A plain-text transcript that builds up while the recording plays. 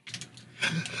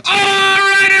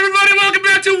Alright, everybody, welcome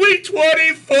back to week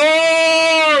 24!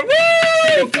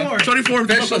 Woo! 24.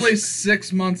 Officially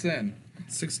 6 months in.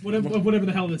 Whatever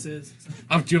the hell this is.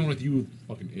 I'm dealing with you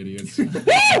fucking idiots.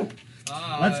 Woo!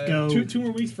 Let's go. Two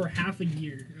more weeks for half a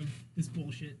year of this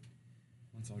bullshit.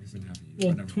 That's always been happening.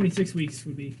 Well, 26 weeks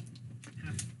would be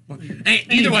half. Hey,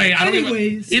 either way, I don't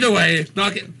Anyways. even... Either way,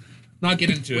 not get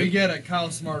into it. We get it.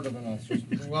 Kyle's smarter than us.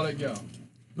 Just let it go.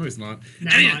 No, he's not. No,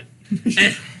 I'm not.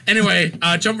 Anyway,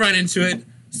 jump right into it.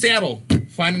 Seattle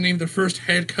finally named their first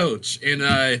head coach in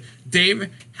Dave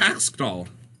Haxtell.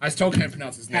 I still can't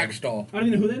pronounce his name. Hackstall. I don't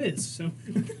even know who that is, so.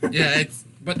 Yeah,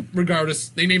 but regardless,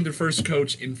 they named their first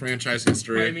coach in franchise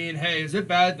history. I mean, hey, is it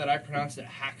bad that I pronounced it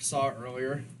hacksaw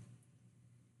earlier?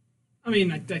 I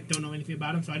mean, I don't know anything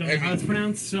about him, so I don't know how it's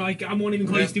pronounced, so I won't even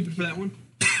call you stupid for that one.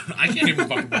 I can't even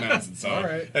fucking pronounce it, so All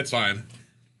right. that's fine.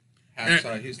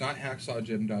 Hacksaw. He's not Hacksaw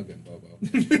Jim Duggan, Bobo.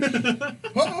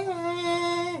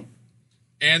 Oh!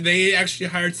 And they actually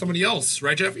hired somebody else,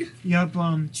 right, Jeffy? Yep,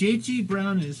 J.G.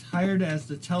 Brown is hired as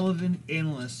the television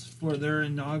analyst for their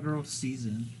inaugural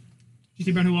season.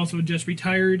 J.T. Brown, who also just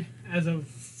retired as of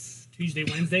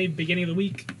Wednesday, beginning of the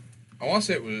week. I want to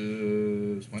say it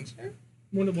was Wednesday?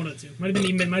 One of the two. Might have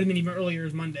been even earlier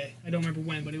as Monday. I don't remember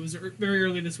when, but it was very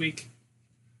early this week.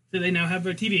 So they now have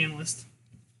a TV analyst.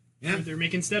 Yeah. They're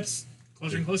making steps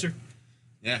closer and closer.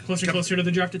 Yeah. Closer and closer to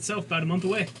the draft itself, about a month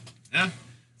away. Yeah.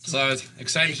 So it's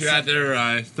exciting to add their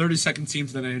 32nd team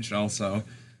to the NHL, so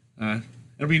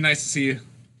it'll be nice to see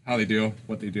how they do,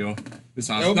 what they do.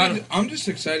 I'm just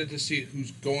excited to see who's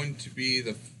going to be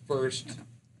the first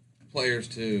players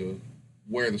to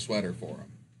wear the sweater for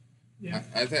them. Yeah.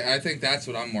 I think that's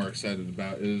what I'm more excited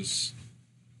about is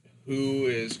who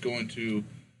is going to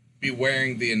be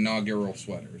wearing the inaugural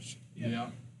sweaters. Yeah.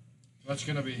 That's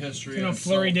going to be history. You know,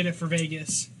 Fleury did it for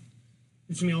Vegas.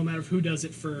 It's going to be all a matter of who does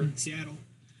it for Seattle.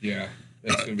 Yeah,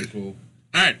 that's going to be cool.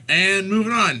 All right, and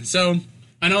moving on. So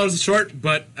I know it was short,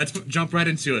 but let's jump right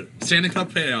into it. Stanley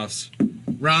Cup playoffs,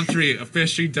 round 3,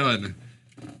 officially done.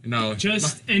 You know,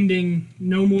 just ending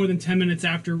no more than 10 minutes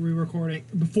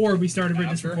before we started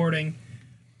this recording.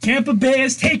 Tampa Bay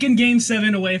has taken Game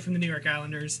 7 away from the New York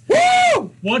Islanders. Woo!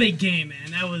 What a game,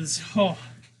 man! That was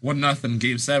 1-0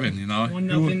 Game 7. You know,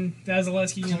 1-0.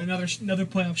 Vasilevsky another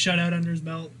playoff shutout under his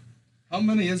belt. How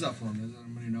many is that for him? Does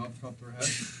anybody know off the top of their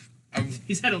head?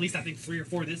 He's had at least, I think, 3 or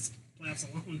 4 this playoffs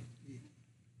alone.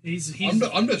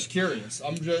 I'm just curious.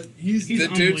 He's the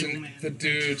unbelievable,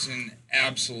 dude's an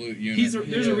absolute unit.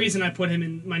 There's a reason I put him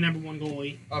in my number 1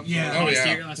 goalie.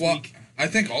 Last week. I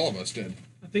think all of us did.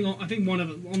 I think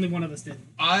only one of us did.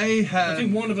 I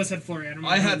think one of us had Fleury.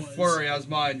 I had Fleury as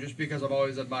mine just because I've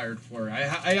always admired Fleury.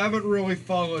 I haven't really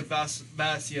followed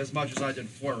Vasi as much as I did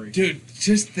Fleury. Dude,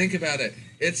 just think about it.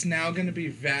 It's now going to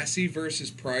be Vasi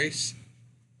versus Price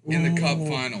in the Cup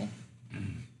final.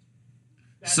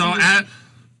 So as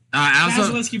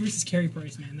Vasilevsky versus Carey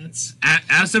Price, man.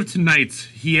 as of tonight,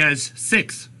 he has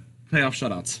 6 playoff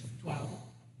shutouts. Wow.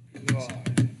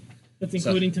 God. That's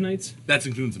including tonight's? That's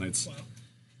including tonight's. Wow.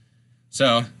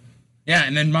 So, yeah,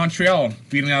 and then Montreal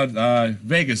beating out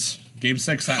Vegas, Game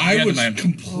 6. I was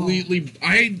completely...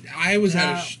 I was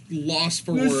at a loss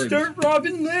for words. Start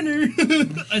Robin Leonard.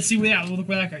 Let's see. Yeah, we'll look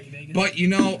where that got you, Vegas. But, you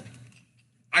know,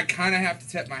 I kind of have to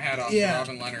tip my hat off to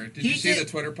Robin Leonard. Did you see the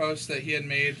Twitter post that he had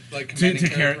made? Like,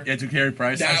 to Carey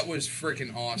Price. That was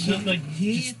freaking awesome.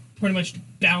 He's pretty much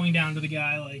bowing down to the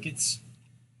guy. Like, it's...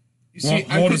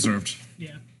 Well deserved.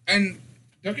 Yeah. And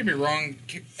don't get me wrong,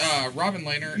 Robin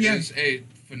Lehner is a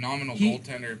phenomenal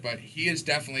goaltender, but he is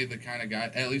definitely the kind of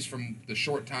guy, at least from the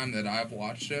short time that I've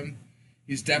watched him,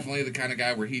 he's definitely the kind of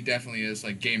guy where he definitely is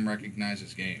like game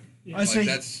recognizes game. Yeah. Like,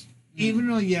 that's even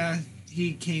though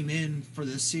he came in for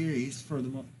the series for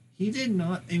the he did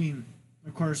not. I mean,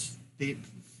 of course,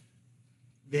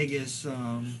 Vegas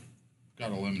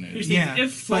got eliminated.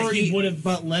 If Fleury would have,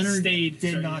 but Leonard stayed,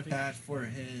 did not bat for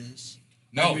his.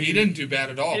 No, he didn't do bad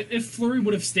at all. If Fleury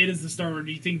would have stayed as the starter,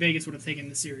 do you think Vegas would have taken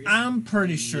the series? I'm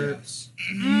pretty sure. Yes.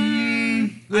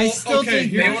 I still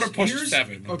think they would have pushed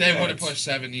 7. They would have pushed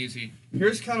 7 easy.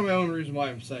 Here's kind of my own reason why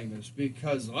I'm saying this,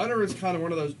 because Leonard is kind of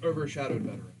one of those overshadowed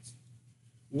veterans.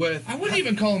 I wouldn't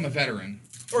even call him a veteran.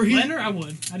 Leonard, I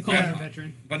would. I'd call him a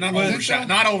veteran. But not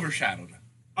overshadowed.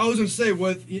 I was going to say,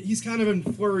 he's kind of in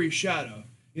Fleury's shadow.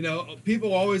 You know,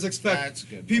 people always expect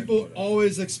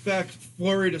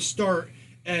Fleury to start,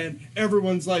 and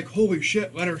everyone's like, holy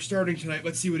shit, Leonard's starting tonight,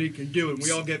 let's see what he can do, and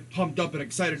we all get pumped up and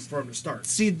excited for him to start.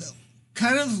 See,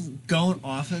 kind of going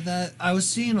off of that, I was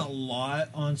seeing a lot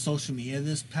on social media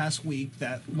this past week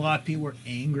that a lot of people were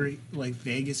angry, like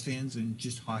Vegas fans and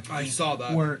just hockey fans. I saw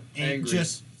that. Were angry.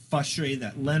 Just frustrated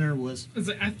that Leonard was. It's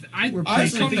like, I We're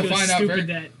personally come think to it was find out stupid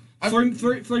very- that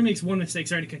Fleury makes one mistake.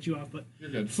 Sorry to cut you off, but You're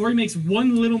good. Fleury makes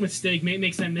one little mistake,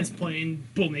 makes that misplay,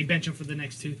 and boom, they bench him for the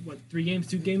next 2 games?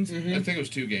 2 games? I think it was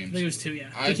 2 games. I think it was 2,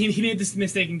 yeah. I- Like he made this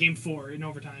mistake in game 4 in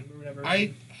overtime or whatever.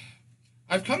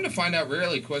 I've come to find out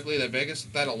really quickly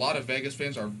that a lot of Vegas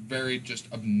fans are very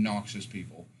just obnoxious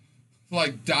people,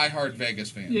 like diehard Vegas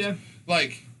fans. Yeah.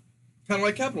 Like Kind of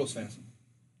like Capitals fans.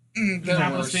 they're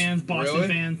Capitals worse. fans, Boston Really?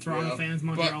 fans, Toronto Yeah. fans,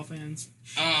 Montreal fans,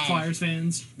 Um, Flyers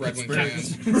fans. Red Wing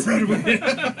Capitals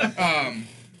fans.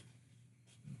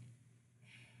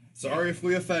 Sorry if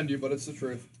we offend you, but it's the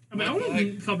truth. I mean, I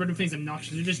wouldn't call Red Wing fans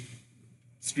obnoxious. They're just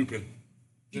Stupid.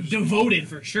 devoted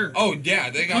for sure. Oh yeah,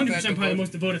 they got 100% that. probably the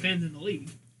most devoted fans in the league.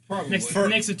 Probably.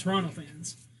 Next to Toronto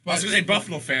fans. I was gonna say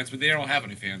Buffalo fans, but they don't have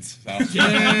any fans. So.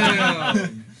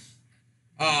 Damn.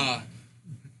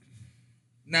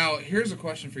 Now here's a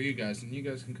question for you guys, and you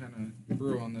guys can kind of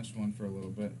brew on this one for a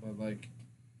little bit. But like,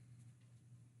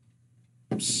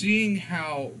 seeing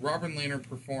how Robin Lehner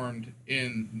performed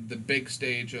in the big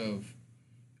stage of,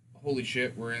 holy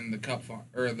shit, we're in the cup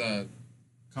or the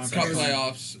cup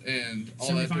playoffs and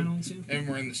all that, Semifinals, yeah. and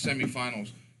we're in the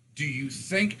semifinals. Do you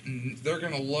think they're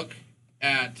gonna look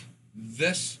at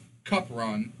this cup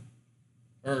run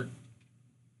or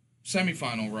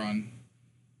semifinal run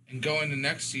and go into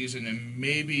next season and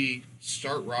maybe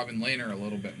start Robin Lehner a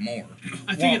little bit more?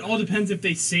 I think it all depends if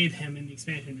they save him in the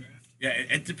expansion draft. Yeah,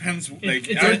 it depends. Like,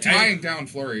 They're tying down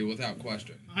Fleury without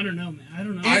question. I don't know, man. I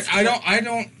don't know.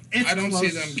 I don't see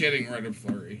close. them getting rid of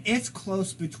Fleury. It's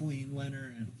close between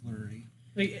Leonard and Fleury.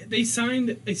 Like they signed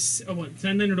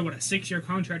Leonard to a 6-year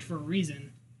contract for a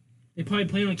reason. They probably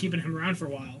plan on keeping him around for a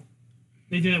while.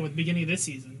 They did that with the beginning of this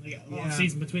season. They got a long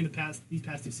season between these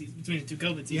past 2 seasons, between the 2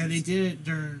 COVID seasons. Yeah, they did it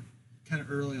during kind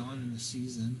of early on in the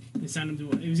season. They signed him to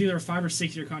it was either a 5 or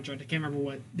 6 year contract. I can't remember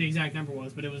what the exact number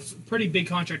was, but it was a pretty big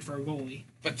contract for a goalie.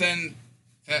 But then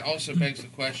that also begs the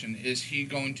question: is he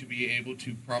going to be able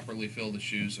to properly fill the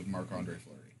shoes of Marc-Andre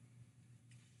Fleury?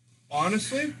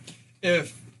 Honestly,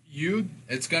 if you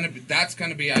That's gonna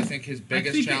be, I think, his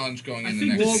biggest challenge going into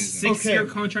next the season. 6-year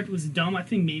contract was dumb. I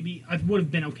think maybe I would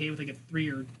have been okay with like a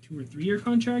 2 or 3 year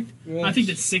contract. Well, I think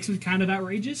that 6 was kind of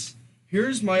outrageous,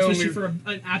 here's my especially only for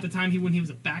at the time when he was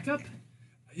a backup.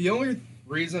 the only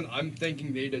reason I'm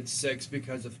thinking they did 6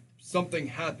 because if something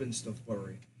happens to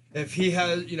Fleury, if he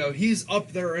has, he's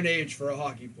up there in age for a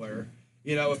hockey player.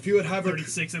 If you would have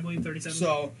 36, I believe, 37.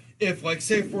 So if, like,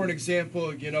 say for an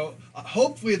example,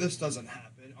 hopefully this doesn't happen.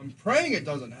 I'm praying it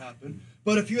doesn't happen.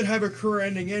 But if you would have a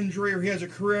career-ending injury or he has a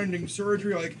career-ending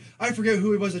surgery, like I forget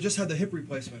who he was that just had the hip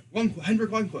replacement. Hendrik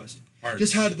Lundqvist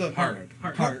just had the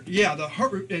Heart. Yeah, the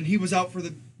heart, and he was out for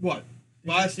the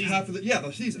last season. half of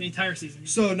the season. The entire season.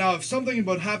 So now, if something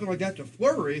would happen like that to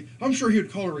Fleury, I'm sure he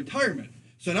would call a retirement.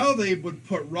 So now they would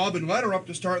put Robin Lehner up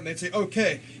to start, and they'd say,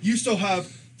 okay, you still have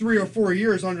 3 or 4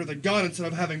 years under the gun instead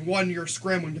of having 1 year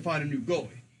scrambling to find a new goalie.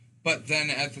 But then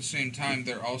at the same time,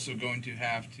 they're also going to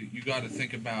have to. You got to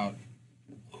think about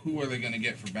who are they going to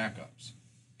get for backups?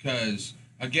 Because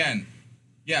again,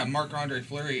 yeah, Marc-Andre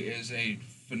Fleury is a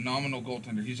phenomenal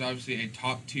goaltender. He's obviously a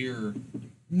top tier,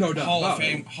 No doubt.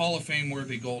 Hall of Fame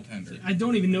worthy goaltender. I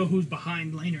don't even know who's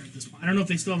behind Lehner at this point. I don't know if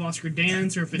they still have Oscar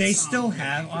Dance or if it's They still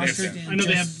have Oscar. Yes. I know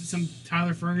they have some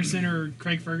Tyler Ferguson or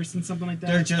Craig Ferguson, something like that.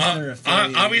 They're just their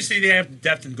affiliate. Obviously, they have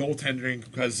depth in goaltending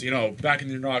because back in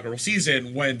the inaugural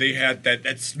season when they had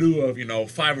that slew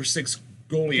of 5 or 6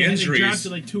 goalie They injuries.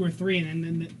 drafted like 2 or 3, and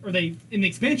then or they in the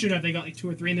expansion draft they got like 2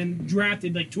 or 3, and then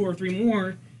drafted like 2 or 3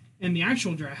 more in the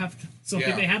actual draft. So I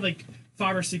think they had like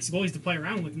 5 or 6 goalies to play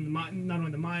around with in not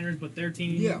only the minors but their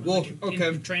team. Yeah, well, in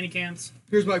okay. training camps.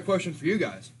 Here's my question for you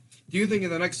guys. Do you think in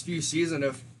the next few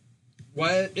seasons,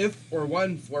 if or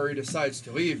when Fleury decides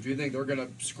to leave, do you think they're going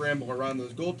to scramble around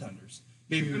those goaltenders?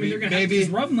 Maybe, I mean, they're gonna maybe. because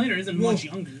Robin Lehner isn't much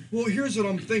younger. Well, here's what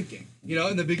I'm thinking.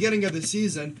 In the beginning of the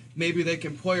season, maybe they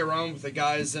can play around with the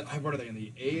guys that what are they in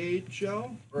the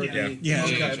AHL or Yeah.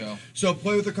 Okay. AHL. So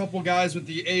play with a couple guys with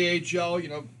the AHL.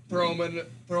 Throw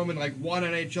them in like one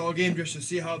NHL game just to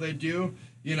see how they do.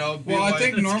 Well, I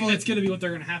think normally that's going to be what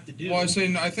they're going to have to do. Well,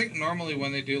 I think normally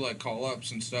when they do like call ups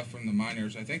and stuff from the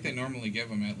minors, I think they normally give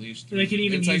them at least. They can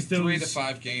even it's use like 3 to those-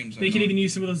 5 games. They can even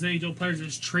use some of those AHL players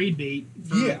as trade bait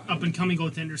for Yeah. up and coming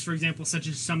goaltenders, for example, such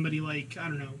as somebody like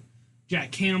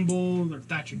Jack Campbell or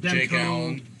Thatcher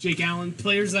Demko, Jake Allen,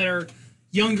 players that are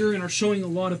younger and are showing a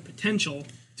lot of potential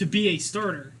to be a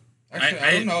starter. Actually,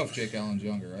 I don't know if Jake Allen's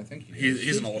younger. I think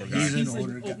He's an older guy. He's an like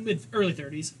older guy. early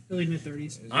 30s, early mid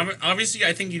 30s. Obviously,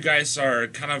 I think you guys are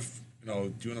kind of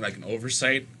doing like an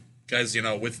oversight because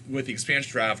with the expansion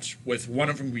draft, with one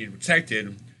of them being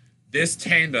protected, this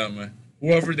tandem,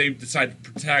 whoever they decide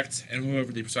to protect and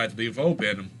whoever they decide to leave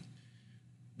open,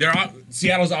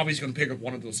 Seattle's obviously going to pick up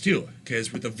one of those two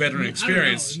because with the veteran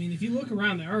experience. I mean, if you look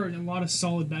around, there are a lot of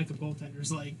solid backup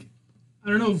goaltenders. Like, I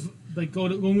don't know if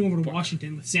going over to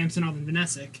Washington with Samsonov and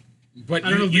Vanessic. But I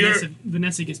don't know if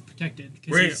Vanessic is protected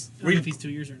because I don't know if he's 2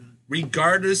 years or not.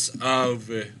 Regardless of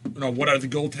what other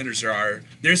goaltenders there are,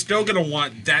 they're still going to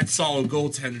want that solid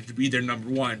goaltender to be their number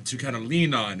one to kind of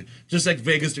lean on, just like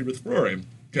Vegas did with Fleury,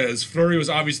 because Fleury was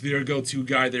obviously their go-to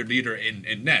guy, their leader in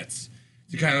nets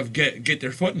to kind of get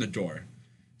their foot in the door.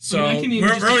 So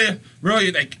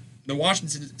really, like the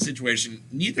Washington situation,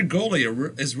 neither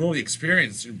goalie is really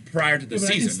experienced prior to the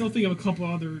season. I can still think of a couple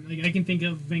other. Like I can think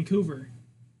of Vancouver.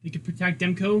 They could protect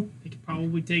Demko. They could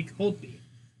probably take Holtby.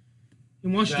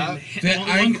 In Washington,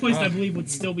 Lundqvist, I believe, would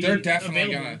still be. They're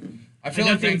definitely available. gonna. I feel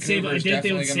like Vancouver's they would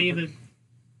definitely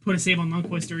put a save on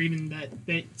Lundqvist, or even that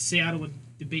Seattle would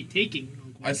debate taking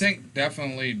Lundqvist. I think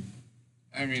definitely.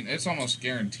 I mean, it's almost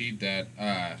guaranteed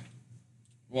that.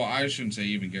 Well, I shouldn't say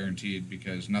even guaranteed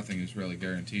because nothing is really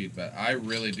guaranteed, but I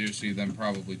really do see them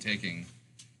probably taking.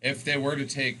 If they were to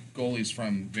take goalies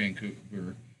from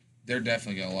Vancouver, they're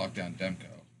definitely going to lock down Demko.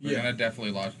 They're going to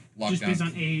definitely lock just down. Based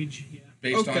on age, yeah.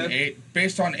 Based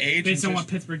on age. Based on what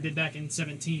Pittsburgh did back in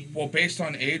 2017. Well, based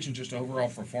on age and just overall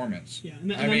performance. Yeah,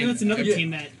 and I mean that's another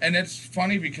team that. And it's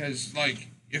funny because, like,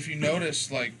 if you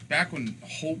notice, like, back when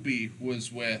Holtby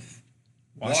was with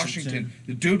Washington,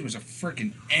 the dude was a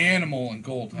freaking animal in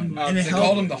goaltending. They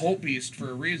called him the Holt Beast for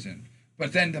a reason.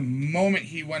 But then the moment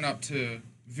he went up to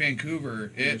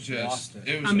Vancouver, it was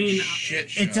a shit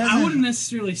show. I wouldn't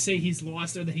necessarily say he's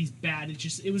lost or that he's bad.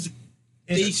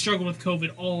 They struggled with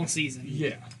COVID all season.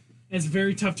 Yeah. It's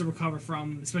very tough to recover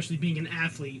from, especially being an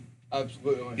athlete.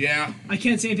 Absolutely. Yeah. I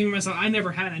can't say anything for myself. I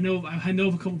never had. I know of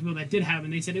a couple people that did have,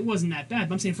 and they said it wasn't that bad.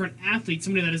 But I'm saying for an athlete,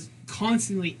 somebody that is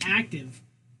constantly active,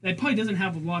 that probably doesn't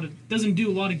do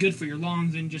a lot of good for your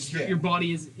lungs and just your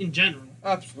body is in general.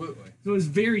 Absolutely. So it was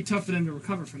very tough for them to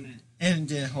recover from that.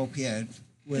 And hope, yeah.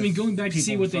 I mean, going back to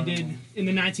see what they did in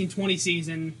the 1920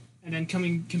 season, and then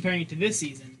comparing it to this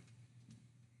season.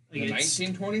 Like the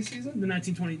 1920 season? The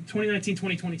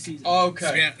 2019-2020 season. Oh,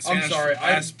 okay. I'm sorry.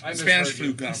 I Spanish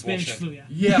flu kind of Spanish flu, yeah.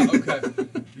 Yeah, okay.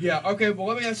 Yeah, okay. Well,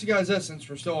 let me ask you guys this, since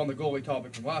we're still on the goalie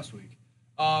topic from last week.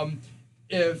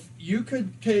 If you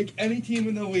could take any team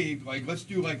in the league, like let's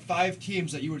do like 5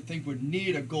 teams that you would think would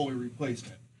need a goalie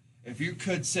replacement. If you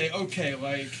could say, okay,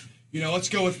 like, let's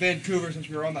go with Vancouver since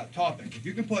we were on that topic. If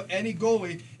you could put any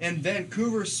goalie in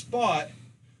Vancouver's spot,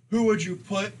 who would you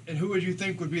put, and who would you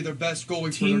think would be their best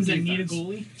goalie for their defense? Teams that need a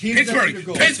goalie?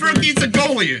 Pittsburgh needs a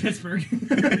goalie. Pittsburgh.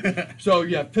 So,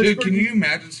 yeah, Pittsburgh. Dude, can you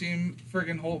imagine seeing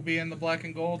friggin' Holtby in the black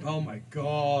and gold? Oh, my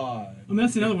God. I mean,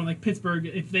 that's another one. Like, Pittsburgh,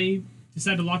 if they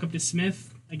decide to lock up to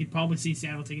Smith, I could probably see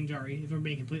Seattle taking Jari, if I'm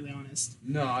being completely honest.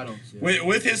 No, I don't see it.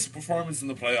 With his performance in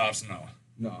the playoffs, no.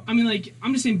 No. I mean, like,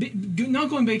 I'm just saying, not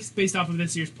going based off of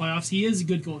this year's playoffs, he is a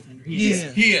good goaltender. He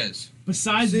is.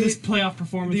 Besides this playoff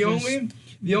performance,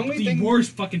 the only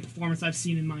worst fucking performance I've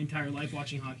seen in my entire life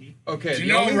watching hockey. Okay. Do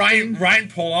you know Ryan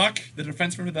Pollock, the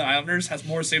defenseman for the Islanders, has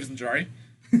more saves than Jari?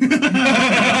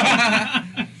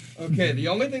 Okay, the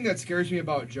only thing that scares me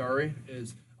about Jari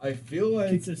is I feel like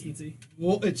consistency.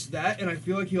 Well, it's that, and I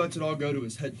feel like he lets it all go to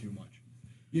his head too much.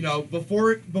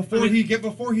 Before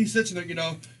he sits in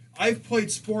there, I've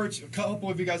played sports. A couple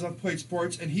of you guys have played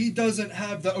sports, and he doesn't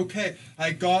have the okay,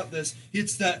 I got this.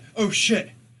 It's that oh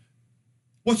shit.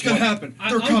 What's going to happen?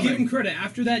 They're coming. I'll give him credit.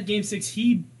 After that Game 6,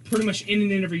 he pretty much in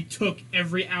an interview took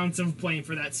every ounce of playing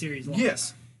for that series loss.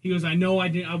 Yes. He goes, I know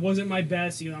I wasn't my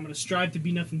best. He goes, I'm going to strive to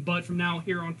be nothing but from now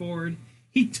here on forward.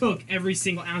 He took every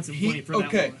single ounce of playing for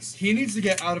that loss. He needs to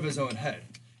get out of his own head.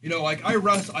 Like I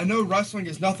know wrestling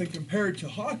is nothing compared to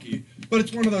hockey, but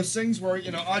it's one of those things where,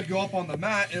 I'd go up on the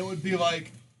mat and it would be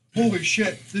like, holy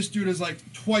shit, this dude is like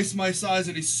twice my size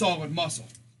and he's solid muscle.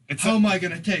 How am I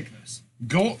going to take this?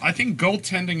 I think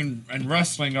goaltending and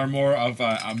wrestling are more of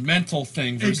a mental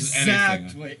thing versus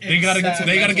anything. You gotta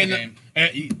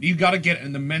get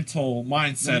in the mental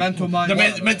mindset. The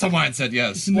mental mindset,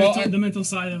 yes. The mental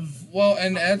side of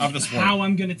of the sport. How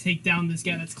I'm gonna take down this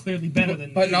guy that's clearly better than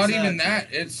me. But not even that.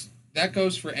 That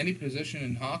goes for any position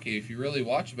in hockey if you really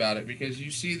watch about it, because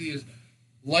you see these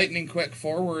lightning quick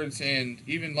forwards and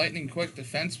even lightning quick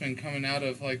defensemen coming out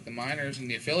of like the minors and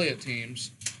the affiliate teams,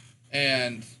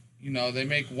 and they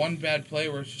make one bad play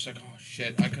where it's just like, oh,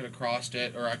 shit, I could have crossed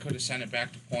it, or I could have sent it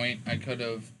back to point. I could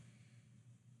have,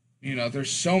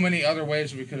 there's so many other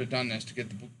ways we could have done this to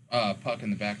get the puck in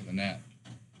the back of the net.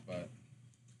 But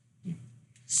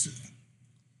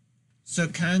So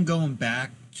kind of going back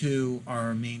to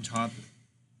our main topic,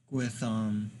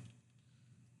 that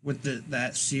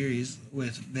series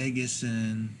with Vegas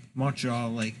and Montreal,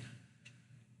 like,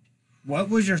 what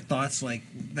was your thoughts like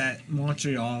that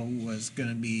Montreal was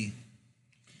gonna be?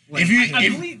 Like, I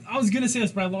believe I was gonna say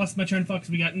this, but I lost my train of thought because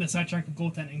we got in the sidetrack of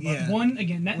goaltending. But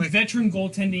that veteran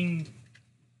goaltending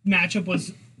matchup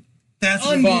was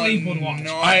unbelievable to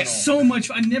watch. So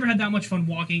much. I never had that much fun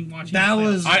watching. That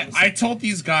was. I told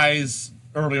these guys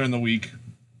earlier in the week,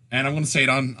 and I'm going to say it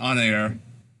on air.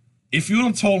 If you would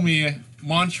have told me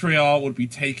Montreal would be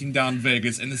taking down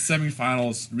Vegas in the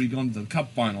semifinals, going to the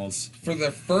Cup Finals for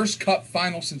the first Cup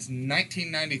final since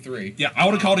 1993. Yeah, I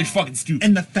would have called you fucking stupid.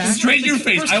 And the fact straight in your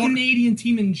face, first Canadian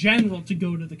team in general to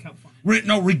go to the Cup final.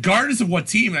 No, regardless of what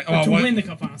team, to win the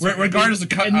Cup final. Regardless of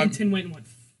Cup, Edmonton went in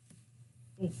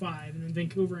 05, and then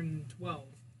Vancouver in 12.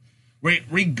 Wait,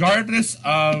 regardless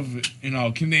of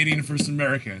Canadian versus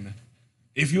American,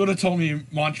 if you would have told me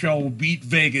Montreal will beat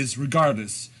Vegas,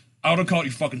 regardless, I would have called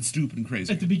you fucking stupid and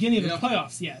crazy. At the beginning of the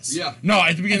playoffs, yes. Yeah. No,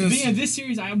 at the beginning of this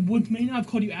series, I may not have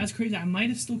called you as crazy. I might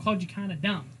have still called you kind of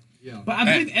dumb. Yeah. But I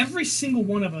believe every single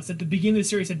one of us at the beginning of the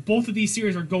series said both of these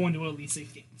series are going to at least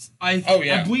 6 games.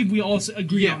 I believe we all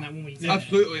agreed on that when we did.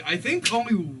 Absolutely. I think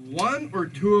only one or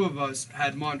two of us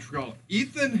had Montreal.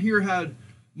 Ethan here had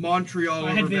Montreal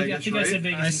over Vegas, I think I said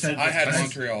Vegas. I had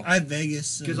Montreal. I had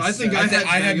Vegas. Because I think I had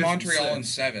Vegas Montreal in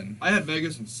 7. I had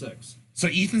Vegas in 6. So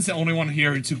Ethan's the only one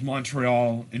here who took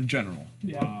Montreal in general.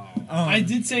 Yeah. Wow. I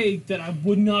did say that I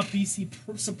would not be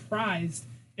surprised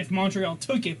if Montreal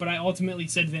took it, but I ultimately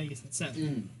said Vegas in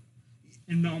 7.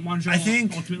 And Montreal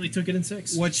ultimately took it in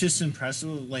 6. What's just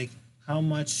impressive, like how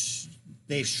much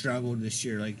they've struggled this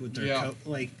year, like with their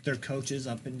their coaches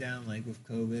up and down, like with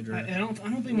COVID. Or I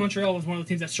don't think Montreal was one of the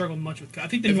teams that struggled much with. I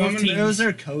think the North team. It was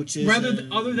their coaches.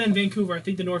 Other than Vancouver, I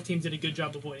think the North teams did a good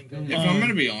job avoiding COVID. If I'm going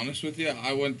to be honest with you,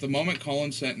 the moment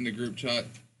Colin sent in the group chat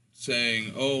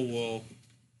saying, "Oh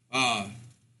well,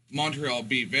 Montreal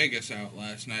beat Vegas out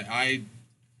last night,"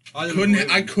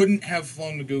 I couldn't have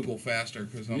flown to Google faster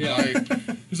because I'm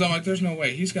like, there's no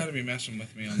way he's got to be messing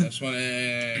with me on this one.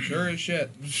 And sure as shit.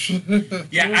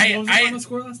 Yeah, what was the final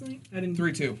score last night?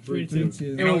 3-2.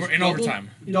 3-2. In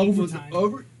overtime. In overtime.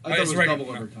 Over? I thought it was regular,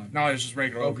 double overtime. No, it was just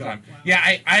regular overtime. Wow. Yeah,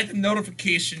 I had the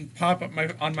notification pop up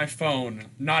on my phone.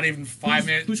 Not even 5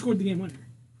 minutes. Who scored the game winner?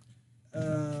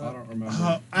 I don't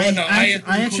remember. I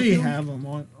actually have them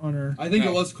on our. I think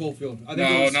it was Caulfield.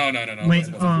 No. Wait,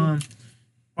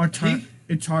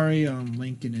 Atari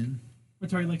Lincoln.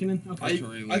 Atari Lincoln? Okay.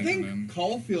 I think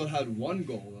Caulfield had 1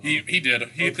 goal. Though. He did.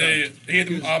 He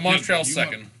had Montreal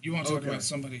second. You want to talk about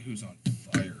somebody who's on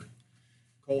fire?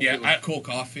 Caulfield. Yeah, Cole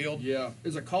Caulfield. Yeah.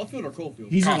 Is it Caulfield or Caulfield?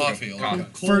 He's Caulfield.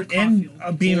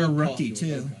 And being a rookie Caulfield,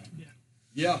 too. Okay.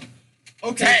 Yeah.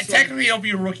 Okay. Technically, he'll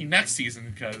be a rookie next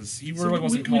season because he really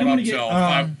wasn't called up until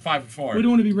 5-4. We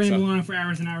don't want to be rambling on for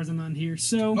hours and hours and on here.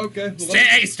 So okay.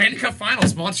 Stanley Cup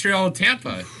Finals, Montreal and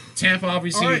Tampa. Tampa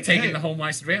obviously taking the home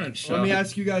ice advantage. So. Let me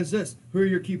ask you guys this: who are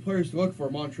your key players to look for,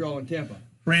 Montreal and Tampa?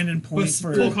 Brandon Point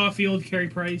for Cole Caulfield, Carey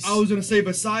Price. I was going to say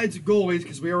besides goalies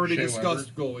because we already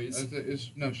discussed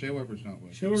goalies. No, Shea Weber's not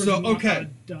with. So okay,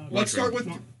 let's start with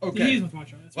He's with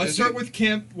Montreal. Let's start with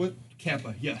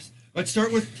Tampa. Yes, let's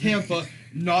start with Tampa,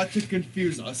 not to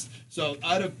confuse us. So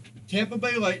out of Tampa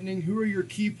Bay Lightning, who are your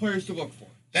key players to look for?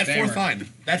 That fourth line.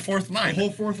 The whole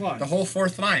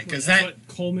fourth line. Because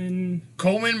Coleman,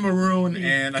 Maroon,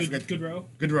 and I forget. Goodrow.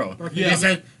 Yeah.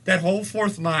 Because that whole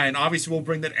fourth line obviously will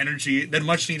bring that energy, that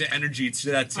much needed energy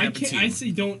to that Tampa team. I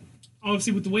say don't.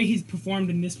 Obviously, with the way he's performed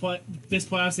in this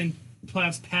playoffs and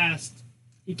playoffs past,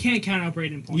 you can't count out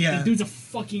Brayden Point. Yeah. The dude's a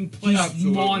fucking playoff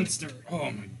monster. Oh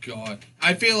my god!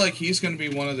 I feel like he's going to be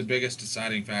one of the biggest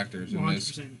deciding factors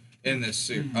in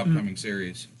this upcoming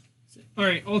series. All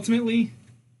right, ultimately.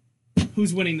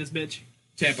 Who's winning this bitch?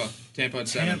 Tampa at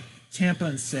 7. Tampa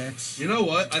in 6. You know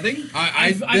what? I think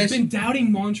I've been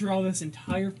doubting Montreal this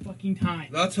entire fucking time.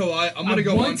 That's how I'm going to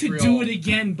go Montreal. I want to do it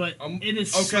again, but it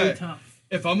is so tough.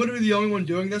 If I'm going to be the only one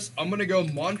doing this, I'm going to go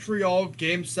Montreal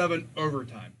Game 7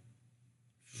 overtime.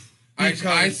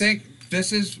 I think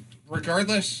this is,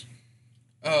 regardless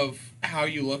of how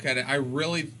you look at it, I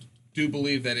really do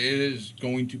believe that it is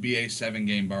going to be a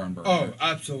 7-game barn burner. Oh,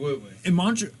 absolutely. In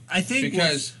Montreal, I think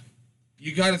because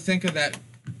you got to think of that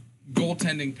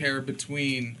goaltending pair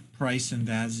between Price and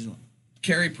Vasilevsky.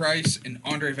 Carey Price and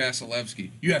Andrei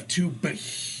Vasilevsky. You have 2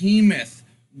 behemoth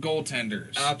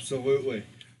goaltenders. Absolutely.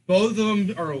 Both of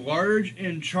them are large,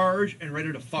 in charge, and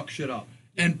ready to fuck shit up.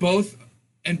 And both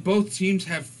teams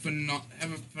have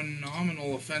a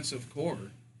phenomenal offensive core.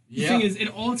 The thing is,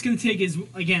 it's going to take is,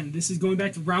 again, this is going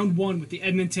back to round 1 with the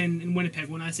Edmonton and Winnipeg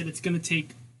when I said it's going to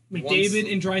take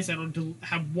McDavid and Draisaitl to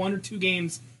have 1 or 2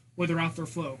 games where they're off their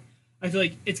flow. I feel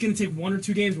like it's going to take 1 or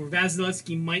 2 games where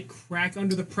Vasilevsky might crack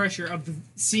under the pressure of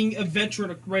seeing a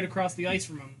veteran right across the ice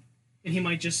from him, and he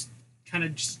might just kind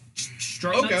of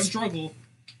not struggle,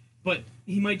 but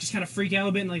he might just kind of freak out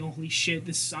a bit and like, holy shit,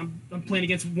 I'm playing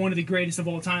against one of the greatest of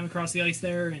all time across the ice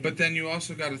there. And but then you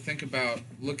also got to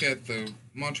look at the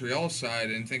Montreal side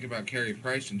and think about Carey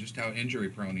Price and just how injury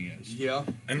prone he is. Yeah.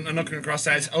 And I'm looking across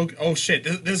that. Oh shit!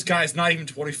 This guy's not even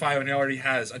 25 and he already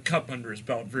has a cup under his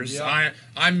belt. Versus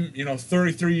I'm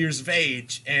 33 years of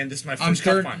age and this is my first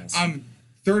cup finals. I'm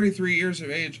 33 years of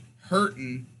age,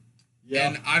 hurting,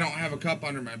 and I don't have a cup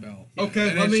under my belt.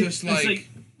 Okay, and it's like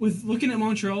with looking at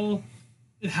Montreal,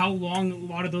 how long a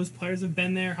lot of those players have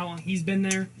been there, how long he's been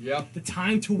there. Yeah. The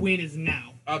time to win is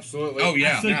now. Absolutely. Oh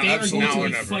yeah. I feel like they are absolutely.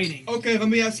 going to be fighting. Okay, let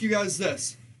me ask you guys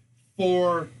this: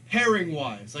 for pairing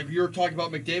wise, like you were talking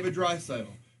about McDavid, Draisaitl,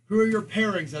 who are your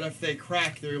pairings that if they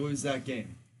crack, they lose that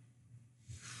game?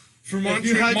 For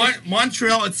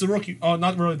Montreal, it's the rookie. Oh,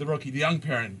 not really the rookie. The young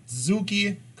parent,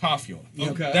 Suzuki, Caulfield.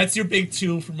 Okay. That's your big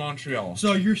two for Montreal.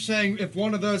 So you're saying if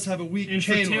one of those have a weak And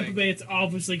for chain Tampa link, Bay, it's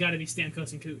obviously got to be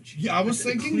Stamkos and Cooch. Yeah, I was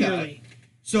thinking Clearly. that.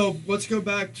 So let's go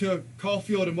back to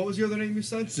Caulfield and what was the other name you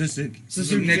said? Suzuki.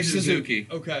 Nick Suzuki.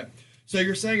 Okay. So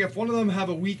you're saying if one of them have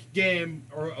a weak game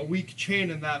or a weak chain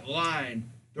in that line,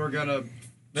 they're gonna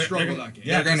struggle that game.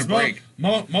 They're gonna break.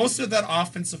 Most of that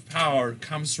offensive power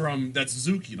comes from that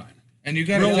Suzuki line. And you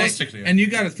got Realistically.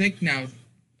 to think now,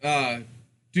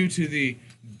 due to the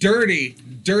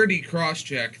dirty cross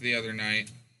check the other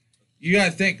night. You got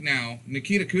to think now.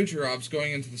 Nikita Kucherov's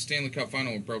going into the Stanley Cup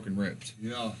final with broken ribs.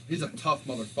 Yeah, he's a tough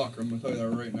motherfucker. I'm gonna tell you that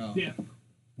right now. Yeah.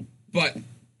 But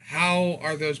how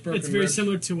are those broken It's very ribs?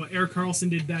 similar to what Eric Carlson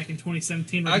did back in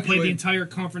 2017 when he played the entire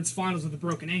conference finals with a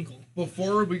broken ankle.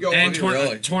 Before we go, And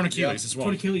on, torn Achilles as well.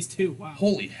 Torn Achilles too. Wow.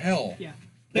 Holy hell! Yeah.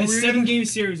 What Played a were you 7-game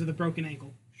series with a broken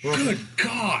ankle. Good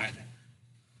God!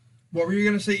 what were you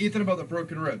gonna say, Ethan, about the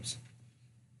broken ribs?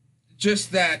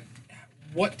 Just that.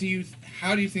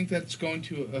 How do you think that's going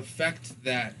to affect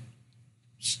that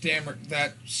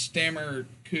stammer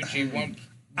Coochie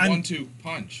one-two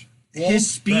punch? His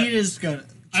speed is gonna.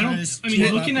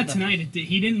 Looking at tonight,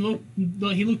 he didn't look.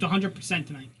 He looked 100%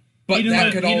 tonight. But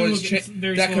that could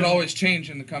could always change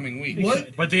in the coming weeks.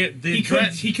 What? But he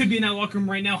could be in that locker room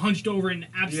right now, hunched over in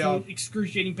absolute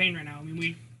excruciating pain right now. I mean,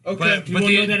 we won't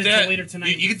know that until later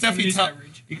tonight. You can definitely tell.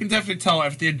 You can definitely tell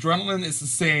if the adrenaline is the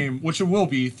same, which it will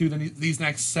be through these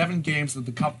next 7 games of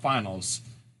the Cup Finals.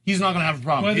 He's not going to have a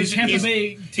problem. Whether Tampa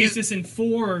Bay takes this in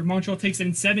 4 or Montreal takes it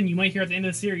in 7, you might hear at the end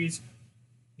of the series,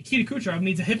 Nikita Kucherov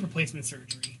needs a hip replacement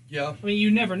surgery. Yeah. I mean,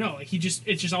 you never know. Like it's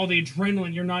just all the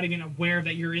adrenaline. You're not even aware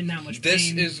that you're in that much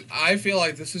pain. I feel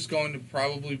like this is going to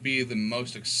probably be the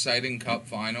most exciting Cup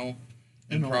final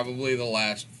in probably the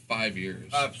last 5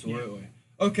 years. Absolutely.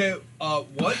 Okay,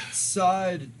 what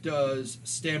side does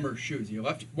Stammer shoot? Is he a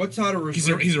lefty? What side are his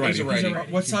He's a righty.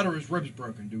 What side are his ribs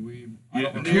broken? Do we? I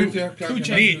don't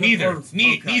know.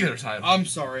 Neither side. I'm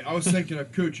sorry. I was thinking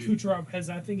of Coochie. Kucherov has,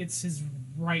 I think it's his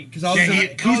right. Because I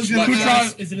was gonna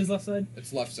ask. Is it his left side?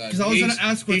 It's left side. Because I was going to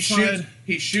ask what side.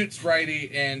 He shoots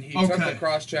righty, and he took the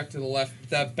cross check to the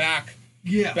left, the back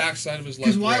side of his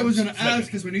left. Because why I was going to ask,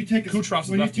 because when you take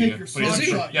Kucherov's when you lefty. take your slot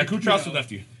shot, Yeah, Kucherov's the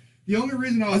lefty. The only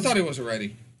reason I thought he was a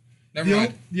righty. Never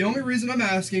mind. The only reason I'm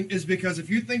asking is because if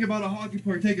you think about a hockey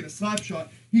player taking a slap shot,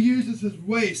 he uses his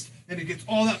waist and he gets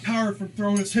all that power from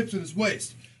throwing his hips with his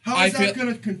waist. How is that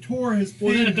going to contour his?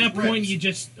 Well, then at that point you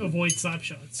just avoid slap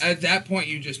shots. At that point,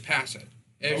 you just pass it.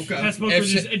 That's what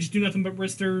just do nothing but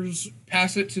wristers.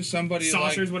 Pass it to somebody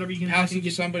saucers, like whatever you can. Pass it to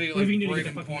somebody like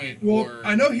Braden Point. Well,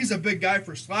 I know he's a big guy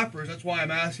for slappers. That's why I'm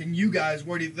asking you guys.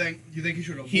 What do you think? Do you think he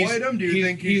should avoid him? Do you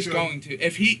think he's going to?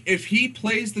 If he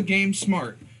plays the game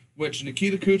smart, which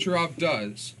Nikita Kucherov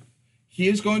does, he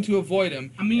is going to avoid him.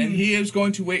 And he is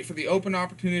going to wait for the open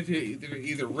opportunity to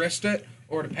either wrist it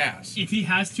or to pass. If he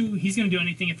has to, he's going to do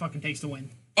anything it fucking takes to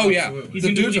win. Oh yeah,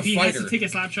 the dude's a fighter. If he has to take a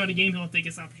slap shot a game, he'll take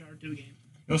a slap shot or 2 a game.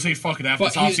 He'll say fuck it after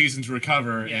this offseason to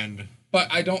recover and.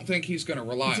 But I don't think he's going to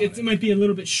rely on it. It might be a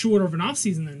little bit shorter of an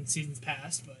offseason than seasons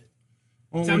past, but.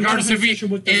 Well, so regardless if he, sure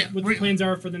what the plans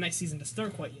are for the next season to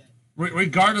start quite yet.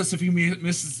 Regardless if he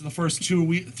misses the first 3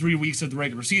 weeks of the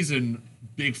regular season,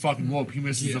 big fucking whoop. He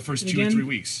misses the first 2 or 3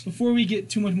 weeks. Before we get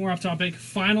too much more off topic,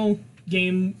 final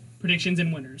game predictions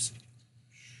and winners.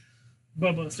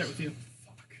 Bubba, let's start with you.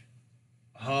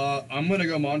 I'm gonna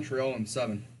go Montreal in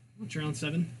 7. Montreal in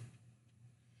 7.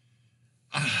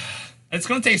 It's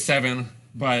gonna take 7,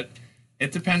 but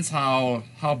it depends how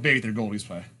big their goalies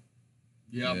play.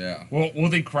 Yeah. Will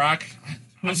they crack?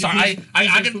 I'm Who's sorry.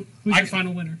 your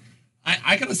final winner?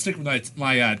 I gotta stick with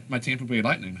my Tampa Bay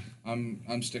Lightning.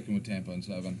 I'm sticking with Tampa in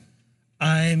 7.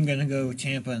 I'm gonna go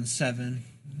Tampa in 7.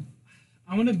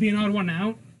 I'm gonna be an odd one out. I'm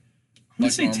gonna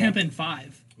Like say normal? Tampa in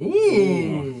 5.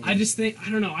 Ooh. I just think I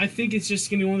don't know. I think it's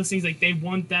just gonna be one of those things like they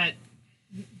want that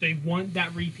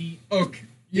repeat. Okay.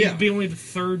 Yeah. Be only the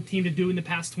third team to do it in the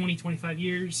past 20, 25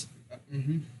 years.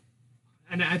 Mm-hmm.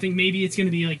 And I think maybe it's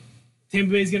gonna be like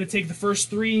Tampa Bay is gonna take the first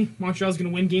 3. Montreal's gonna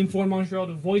win Game 4 in Montreal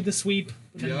to avoid the sweep.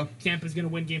 But then Yeah. Tampa's gonna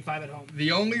win Game 5 at home.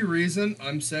 The only reason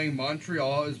I'm saying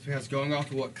Montreal is because going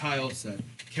off of what Kyle said,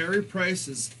 Carey Price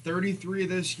is 33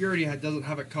 this year and he doesn't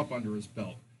have a cup under his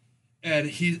belt.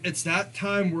 And it's that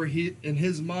time where in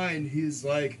his mind, he's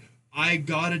like, I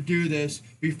gotta do this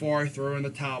before I throw in the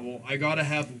towel. I gotta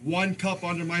have 1 cup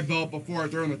under my belt before I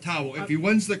throw in the towel. If he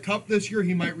wins the cup this year,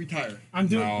 he might retire. I'm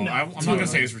doing I'm not too gonna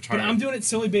say early. he's retired. But I'm doing it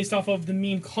solely based off of the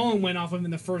meme Colin went off of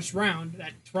in the first round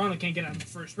that Toronto can't get out of the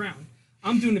first round.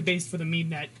 I'm doing it based for the meme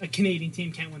that a Canadian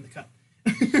team can't win the cup.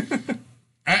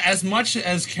 As much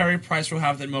as Carey Price will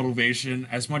have that motivation,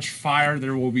 as much fire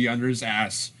there will be under his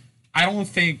ass, I don't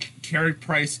think Carey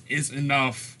Price is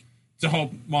enough to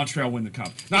help Montreal win the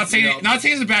cup. Not saying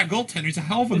he's a bad goaltender. He's a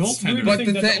hell of a goaltender. But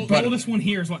But the oldest one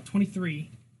here is what 23,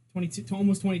 22, to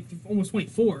almost 20, almost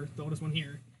 24. The oldest one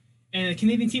here, and the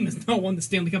Canadian team has not won the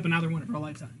Stanley Cup in either one of our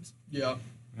lifetimes. Yeah.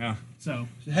 Yeah. So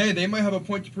Hey, they might have a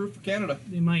point to prove for Canada.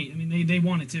 they might. I mean, they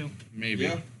want it too. Maybe.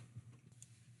 Yeah.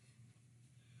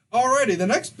 Alrighty, the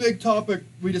next big topic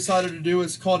we decided to do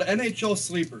is called NHL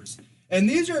sleepers, and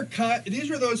these are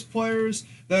those players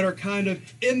that are kind of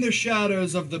in the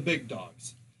shadows of the big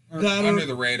dogs, that Under are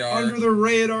the radar. under the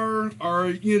radar,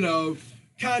 are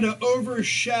kind of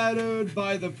overshadowed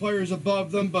by the players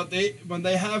above them, but when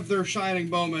they have their shining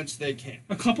moments, they can't.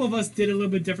 A couple of us did it a little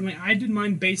bit differently. I did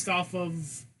mine based off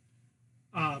of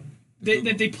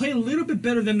that they play a little bit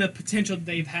better than the potential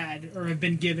they've had or have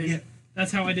been given. Yeah.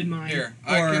 That's how I did mine. Here,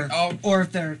 Or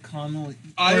if they're commonly,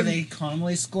 or they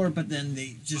commonly score, but then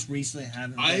they just recently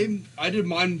haven't. I did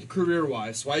mine career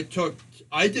wise, so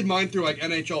I did mine through like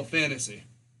NHL fantasy.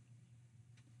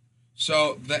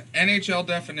 So the NHL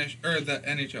definition, or the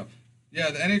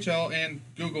NHL and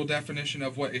Google definition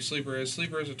of what a sleeper is.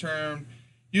 Sleeper is a term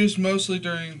used mostly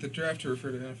during the draft to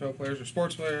refer to NFL players or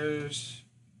sports players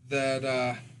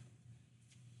that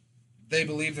they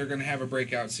believe they're going to have a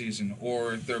breakout season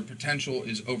or their potential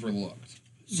is overlooked.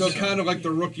 So kind of like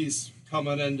the rookies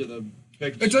coming into the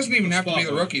big. It doesn't even have to be the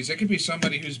spotlight. rookies. It could be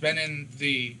somebody who's been in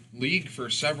the league for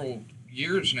several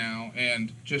years now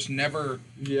and just never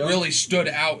Yeah. really stood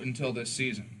out until this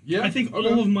season. Yeah, I think okay.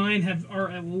 all of mine are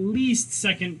at least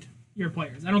second year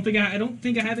players. I don't think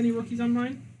I have any rookies on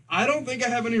mine. I don't think I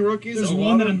have any rookies. There's A one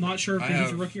lot that of- I'm not sure if I he's a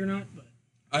have- rookie or not. But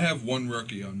I have one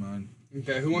rookie on mine.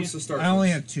 Okay, who wants Yeah. to start? I only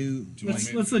first? have 2.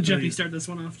 let's let Jeffy start this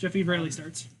one off. Jeffy rarely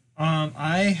starts.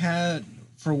 I had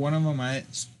for one of them. I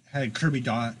had Kirby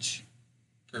Dodge.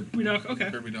 We Doc, okay.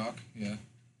 Kirby Doc, yeah.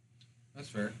 That's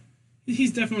fair.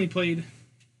 He's definitely played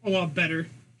a lot better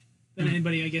than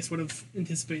anybody I guess would have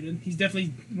anticipated. He's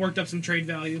definitely worked up some trade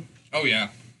value. Oh, yeah.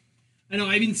 I know.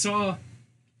 I even saw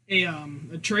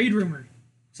a trade rumor,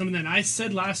 something that I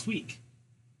said last week.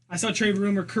 I saw a trade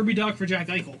rumor Kirby Doc for Jack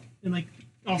Eichel, and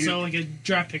also like a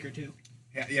draft pick or two.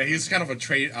 Yeah, he's kind of a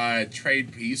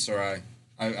trade piece or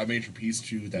a major piece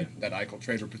to that Eichel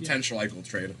trade or potential Eichel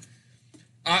trade.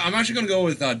 I'm actually going to go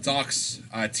with Doc's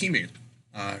teammate,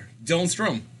 Dylan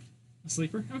Strome. A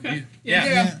sleeper, okay.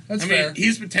 Yeah. That's I fair. mean,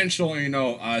 he's potential,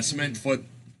 cement foot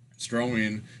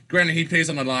Strome. Granted, he plays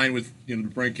on the line with the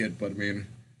Brinkett, but I mean,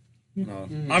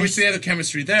 obviously they have the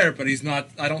chemistry there, but he's not.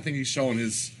 I don't think he's shown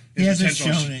his He hasn't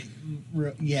potential. shown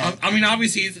it yet. I mean,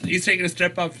 obviously he's taken a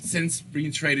step up since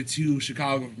being traded to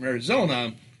Chicago from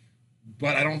Arizona,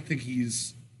 but I don't think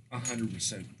he's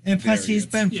 100%. And plus, there he's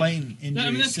yet. been Yeah. playing injuries I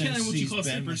mean, that's kind since of what you he's call a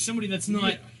been. sleeper. Somebody that's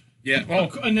not Yeah.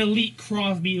 Well, an elite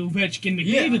Crosby, Ovechkin,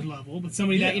 McDavid level, but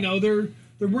somebody that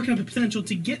they're working up the potential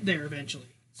to get there eventually.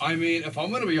 I mean, if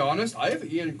I'm going to be honest, I have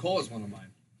Ian Cole as one of mine.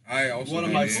 I also One of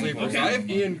did my Ian sleepers. Cole. I have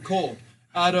Ian Cole.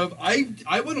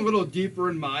 I went a little deeper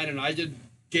in mine, and I did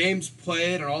games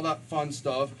played and all that fun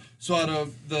stuff. So out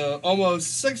of the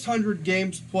almost 600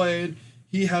 games played,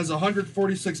 he has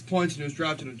 146 points and he was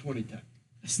drafted in 2010.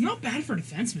 It's not bad for a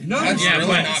defenseman. No, That's Yeah, really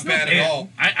but not it's bad not at yeah, all.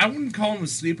 I wouldn't call him a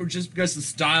sleeper just because the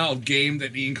style of game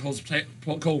that Ian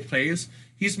Cole plays.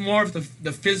 He's more of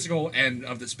the physical end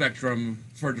of the spectrum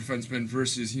for a defenseman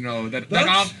versus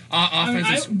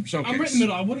offensive showcase. I'm right in the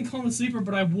middle. I wouldn't call him a sleeper,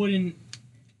 but I wouldn't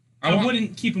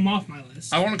keep him off my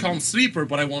list. I want to call him sleeper,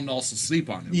 but I won't also sleep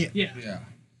on him. Yeah. yeah. Yeah.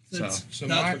 So That's- So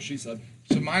That's mine, what she said.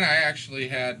 so mine, I actually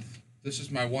had. This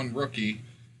is my one rookie.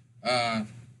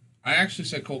 I actually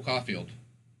said Cole Caulfield.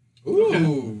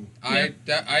 Ooh. I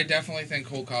definitely think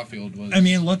Cole Caulfield was. I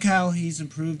mean, look how he's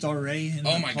improved already. In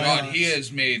oh the my God, he playoffs.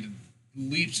 has made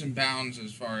leaps and bounds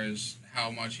as far as how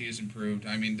much he has improved.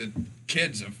 I mean, the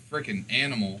kid's a freaking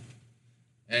animal,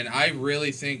 and I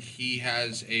really think he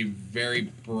has a very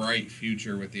bright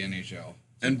future with the NHL.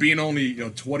 And being only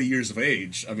 20 years of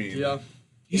age, I mean, Yeah.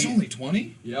 He's only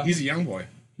 20? Yeah. he's a young boy.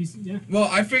 Yeah. Well,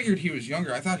 I figured he was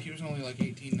younger. I thought he was only like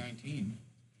 18, 19.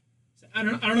 I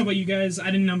don't know about you guys. I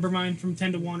didn't number mine from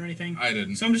 10 to 1 or anything. I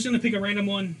didn't. So I'm just gonna pick a random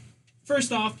one.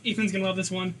 First off, Ethan's gonna love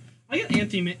this one. I got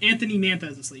Anthony Mantha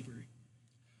as a sleeper.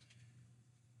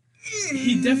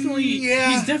 He's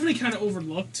definitely kind of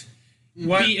overlooked.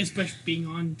 What? Especially being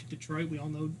on Detroit, we all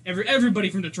know everybody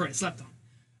from Detroit slept on.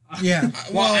 Yeah.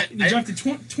 Well, He drafted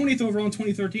 20th overall in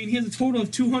 2013. He has a total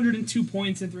of 202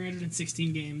 points in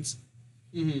 316 games.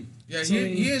 yeah, so-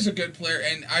 he is a good player,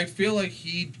 and I feel like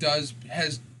he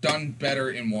has done better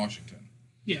in Washington.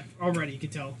 Yeah, already you can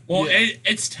tell. Well, Yeah.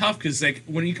 it's tough because like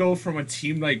when you go from a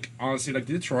team like honestly like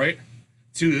Detroit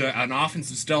to an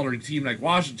offensive stellar team like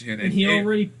Washington, And he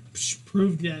already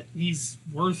proved that he's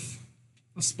worth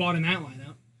a spot in that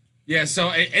lineup. yeah,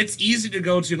 so it's easy to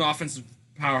go to an offensive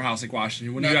powerhouse like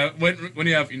Washington when No. you have when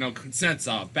you have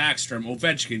Kuznetsov, Backstrom,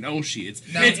 Ovechkin, Oshie. It's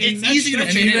No, it's And that easy to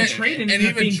stretch change. that even- trade and ended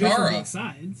up even being good for Chara. both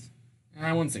sides.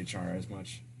 I wouldn't say Chara as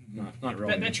much. Not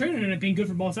really. That trade ended up being good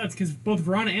for both sides because both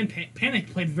Verona and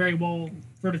Panic played very well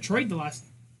for Detroit the last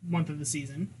month of the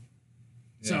season.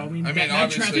 So Yeah. I mean, I mean, that I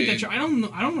think obviously- I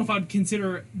don't know if I'd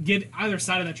give either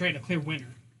side of that trade a clear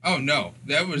winner. Oh no,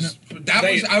 that was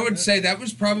They- I would say that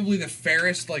was probably the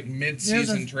fairest like mid-season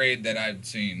There's a- trade that I've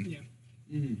seen. Yeah.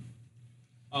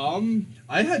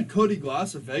 I had Cody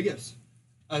Glass of Vegas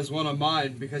as one of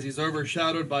mine because he's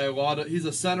overshadowed by a lot of. He's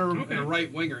a center Okay. and a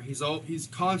right winger. He's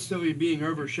constantly being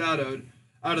overshadowed.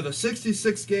 Out of the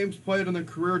 66 games played in the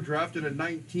career, drafted at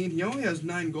 19, he only has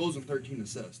 9 goals and 13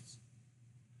 assists.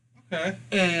 Okay.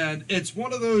 And it's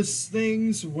one of those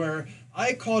things where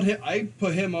I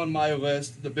put him on my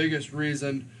list. The biggest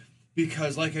reason,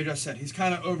 because like I just said, he's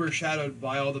kind of overshadowed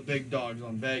by all the big dogs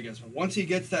on Vegas. But once he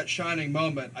gets that shining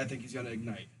moment, I think he's going to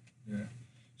ignite. Yeah.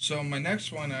 So my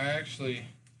next one, I actually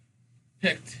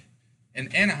picked an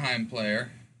Anaheim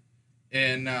player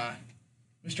in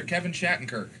Mr. Kevin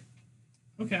Shattenkirk.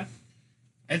 Okay.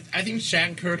 I think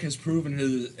Shattenkirk has proven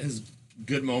his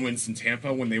good moments in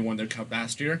Tampa when they won their cup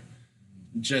last year.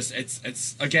 Just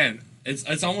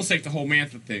it's almost like the whole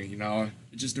Mantha thing,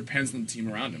 It just depends on the team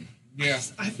around him. Yeah.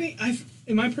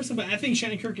 In my personal opinion, I think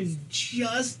Shattenkirk is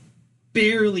just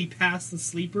barely past the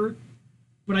sleeper,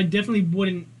 but I definitely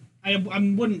wouldn't. I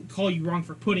wouldn't call you wrong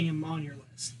for putting him on your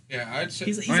list. Yeah, I'd say.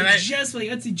 He's just like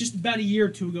I'd say just about a year or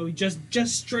two ago. He just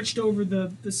stretched over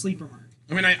the sleeper mark.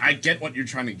 I mean, I get what you're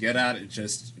trying to get at. It's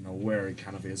just where it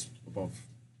kind of is above.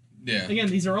 yeah. Again,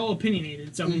 these are all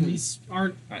opinionated, so I mean these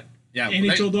aren't Yeah,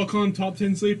 NHL.com top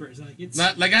 10 sleepers. Like it's I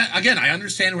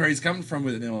understand where he's coming from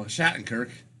with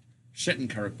Shattenkirk,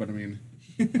 but I mean,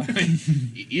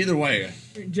 either way.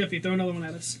 Jeffy, throw another one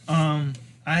at us.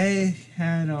 I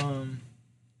had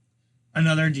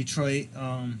another Detroit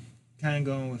kind of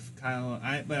going with Kyle.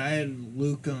 But I had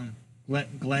Luke Luke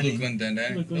Glenning.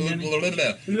 Glendening. Luke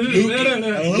Glendening.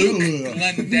 Luke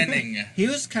Glendening. He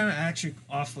was kind of actually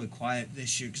awfully quiet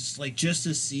this year because just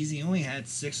this season he only had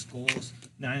 6 goals,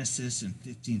 9 assists, and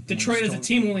 15 points. Detroit as a total.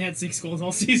 team only had 6 goals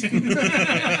all season.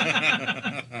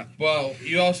 Well,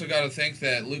 you also got to think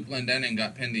that Luke Glendening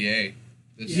got pinned the A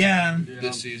Yeah.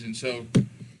 this season, so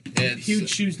it's Huge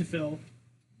shoes to fill.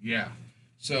 Yeah.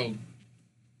 So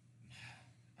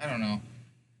I don't know.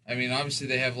 I mean, obviously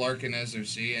they have Larkin as their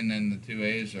C, and then the 2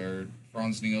 A's are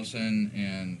Franz Nielsen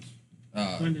and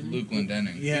Glendening. Luke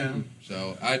Glendening. Yeah.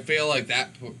 So I feel like that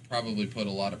probably put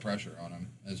a lot of pressure on him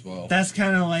as well. That's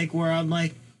kind of like where I'm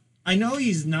like, I know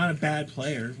he's not a bad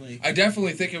player. Like, I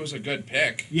definitely think it was a good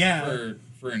pick. Yeah.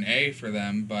 For an A for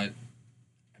them, but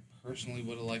I personally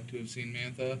would have liked to have seen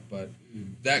Mantha, but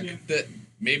that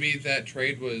maybe that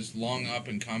trade was long up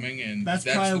and coming, and That's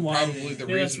probably why probably the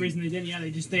Yeah, that's reason. the reason they didn't.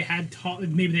 Yeah, they had talk.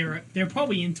 Maybe they're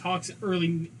probably in talks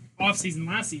early off season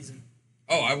last season.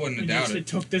 Oh, I wouldn't have And just doubted. it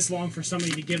took this long for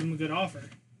somebody to give them a good offer.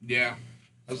 Yeah.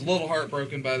 I was a little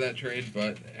heartbroken by that trade,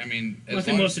 but I mean, I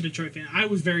think most of Detroit fans. I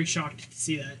was very shocked to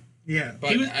see that. yeah.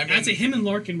 But I'd say him and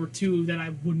Larkin were 2 that I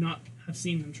would not have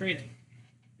seen them trading,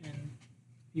 and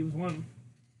he was one of them.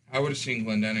 I would have seen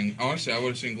Glendening. Honestly, I would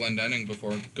have seen Glendening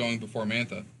before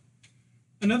Mantha.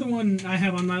 Another one I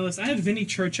have on my list, I have Vinny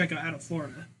Churchek out of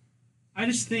Florida. I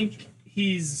just think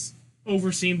he's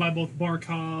overseen by both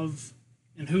Barkov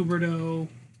and Huberto,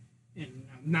 and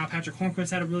now Patrick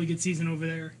Hornquist had a really good season over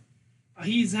there.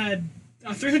 He's had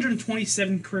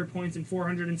 327 career points in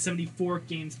 474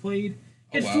 games played.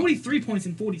 He had 43 points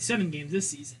in 47 games this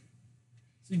season.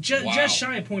 So just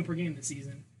shy a point per game this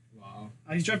season. Wow.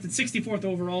 He's drafted 64th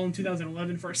overall in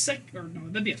 2011 for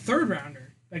that'd be a third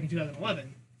rounder back in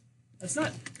 2011.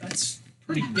 That's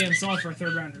pretty damn solid for a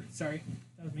third rounder. Sorry,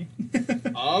 that was me.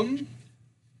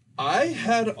 I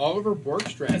had Oliver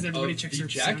Borkstrand As everybody of checks the their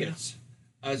Jackets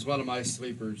as one of my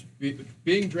sleepers.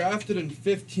 Being drafted in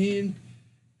 15,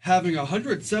 having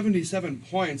 177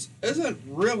 points isn't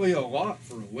really a lot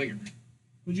for a winger.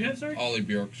 Would you have, sorry? Ollie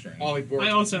Bjorkstrand.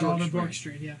 I also had Oliver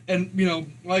Borkstrand, yeah. And,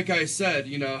 like I said,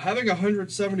 having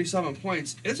 177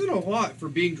 points isn't a lot for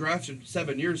being drafted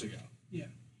 7 years ago. Yeah.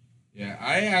 Yeah,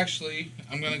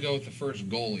 I'm going to go with the first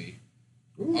goalie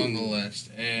on the list,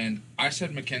 and I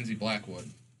said Mackenzie Blackwood.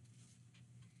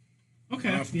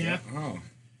 Okay, yeah. Oh.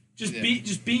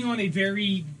 Just being on a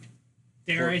very,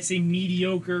 dare I say,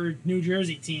 mediocre New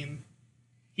Jersey team,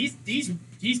 he's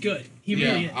good. He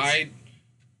really is.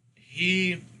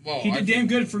 He did damn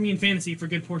good for me in fantasy for a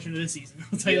good portion of this season.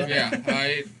 I'll tell you that.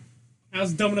 Yeah, I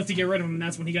was dumb enough to get rid of him, and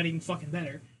that's when he got even fucking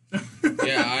better.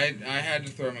 Yeah, I had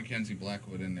to throw Mackenzie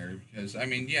Blackwood in there because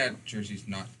Jersey's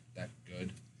not that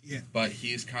good. Yeah. But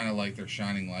he's kind of like their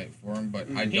shining light for him.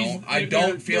 But I They're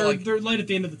don't feel like they're light at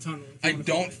the end of the tunnel. I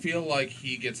don't feel like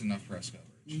he gets enough press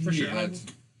coverage. For sure.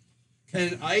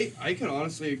 And I can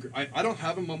honestly agree. I don't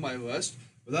have him on my list,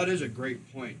 but that is a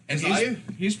great point. And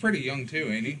he's pretty young too,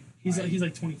 ain't he? He's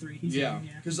like 23. He's young,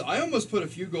 yeah. Because I almost put a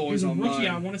few He goalies was a on rookie, mine.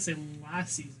 I want to say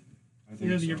last season. I think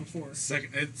Either the so. year before.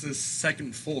 It's his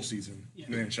second full season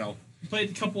in the NHL. He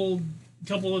played a couple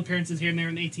appearances here and there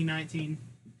in 18-19.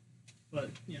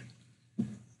 But yeah.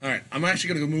 All right, I'm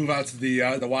actually going to move out to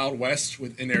the Wild West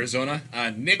in Arizona.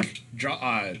 Nick Take your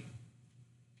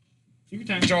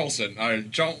time. Jarlson.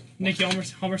 Nick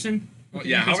Halverson.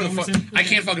 Yeah, however the fuck. I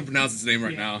can't fucking pronounce his name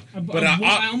right now. But I'm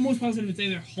almost positive it's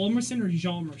either Halmerson or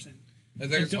Jalmerson. I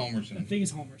think it's I Homerson. think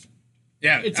it's Halmerson.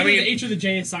 yeah, It's I either mean, the H or the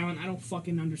J is silent. I don't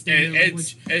fucking understand their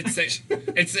language.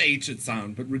 it's the H at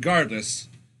sound, but regardless,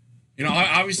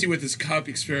 obviously with his Cup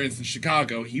experience in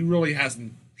Chicago, he really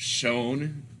hasn't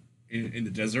shown in the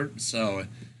desert. So,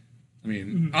 I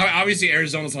mean, obviously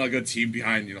Arizona's not a good team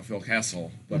behind Phil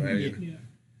Kessel, but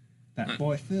That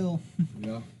boy Phil.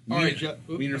 Yeah. All right, Jeff.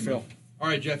 Wiener Phil. All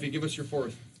right, Jeffy, give us your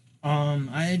fourth.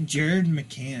 I had Jared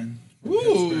McCann.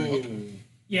 Ooh.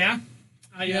 Yeah.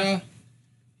 I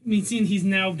mean, seeing he's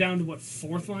now down to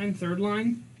third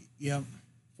line? Yep.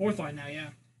 Fourth line now, yeah.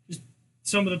 Just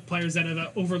some of the players that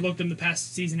have overlooked him the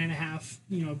past season and a half.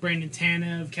 Brandon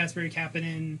Tanev, Kasperi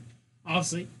Kapanen,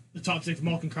 obviously the top six: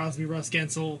 Malkin, Crosby, Russ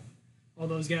Gensel, all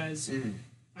those guys.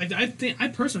 I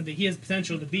personally think he has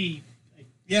potential to be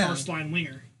a first line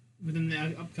winger within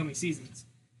the upcoming seasons.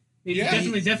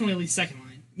 Definitely at least second line.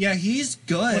 Yeah, he's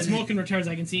good. Once Malkin retires,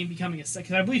 I can see him becoming a second.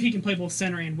 Because I believe he can play both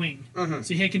center and wing.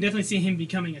 So I can definitely see him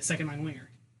becoming a second line winger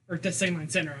or second line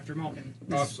center after Malkin.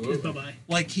 Absolutely. Bye-bye.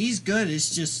 Like, he's good.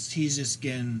 It's just he's just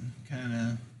getting kind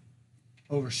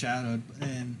of overshadowed,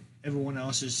 and everyone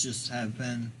else has just have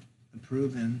been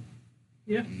proven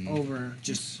Yeah. over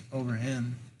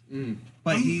him.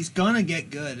 But he's gonna get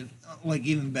good, like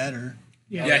even better.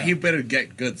 Yeah, he better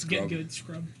get good, scrub. Get good,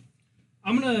 scrub.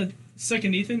 I'm going to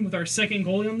second Ethan with our second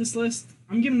goalie on this list.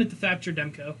 I'm giving it to Thatcher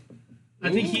Demko.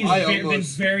 I think he's been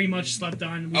very much slept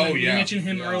on. We mentioned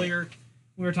him earlier.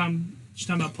 We were talking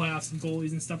about playoffs and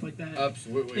goalies and stuff like that.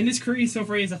 Absolutely. In his career so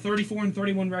far, he has a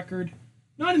 34-31 record.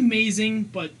 Not amazing,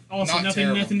 but also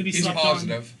nothing to be slept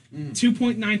positive. on.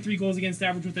 2.93 goals against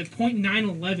average with a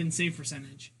 .911 save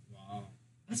percentage. Wow.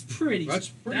 That's pretty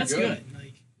That's good.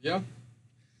 Yeah.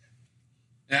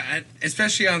 Yeah, and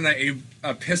especially on a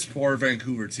piss poor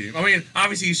Vancouver team. I mean,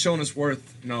 obviously he's shown his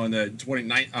worth, in the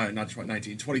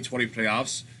 2020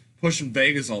 playoffs, pushing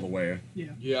Vegas all the way.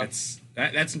 Yeah.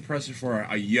 That's impressive for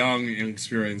a young,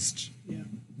 inexperienced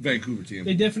Vancouver team.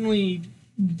 They definitely,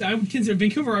 I would consider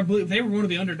Vancouver. I believe they were one of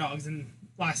the underdogs in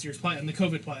last year's in the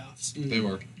COVID playoffs. They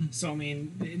were. So I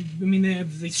mean,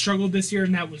 they struggled this year,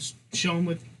 and that was shown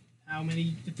with how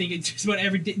many. I think it's just about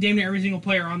damn near every single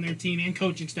player on their team and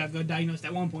coaching staff got diagnosed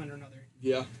at one point or another.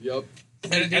 Yeah. Yep.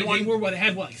 They had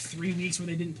 3 weeks where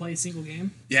they didn't play a single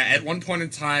game. Yeah, at one point in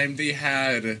time, they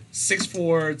had 6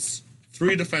 forwards,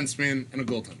 3 defensemen, and a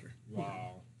goaltender.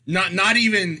 Wow. Not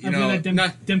even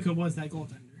Demko was that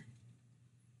goaltender.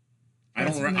 I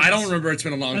don't remember. It's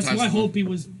been a long time. That's why Holtby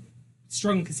was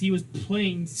struggling because he was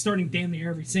starting damn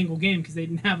near every single game because they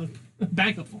didn't have a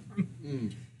backup for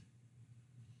him.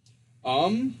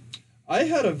 I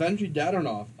had Evgeny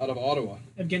Dadonov out of Ottawa.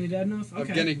 Evgeny Dadonov?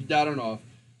 Okay. Evgeny Dadonov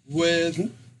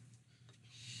with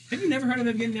Have you never heard of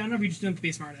them getting down? Or you just don't have to be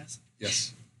a smartass?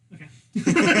 Yes. Okay. With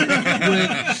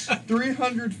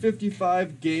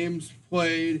 355 games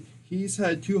played, he's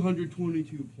had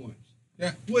 222 points.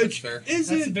 Yeah, Which that's fair.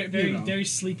 isn't That's a very, you know, very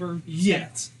sleeper Yeah.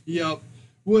 stats. Yep.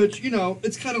 Which,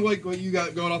 it's kind of like what you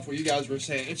got going off what you guys were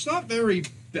saying. It's not very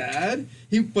bad.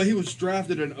 But he was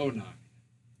drafted in 09.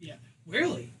 Yeah.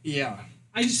 Really? Yeah.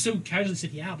 I just so casually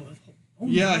said, yeah, but... Oh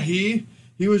Yeah, my. he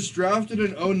was drafted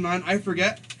in 09. I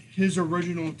forget his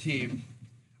original team.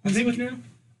 Who's he with now?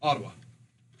 Ottawa.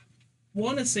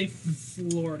 Want to say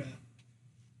Florida.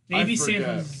 Maybe San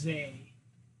forget. Jose.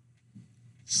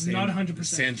 I'm not 100%.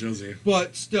 San Jose.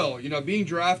 But still, being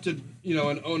drafted, in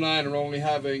 09 and only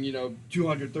having,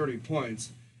 230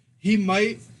 points, he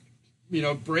might,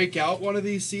 break out one of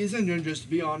these seasons and just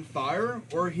be on fire,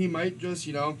 or he might just,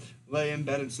 lay in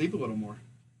bed and sleep a little more.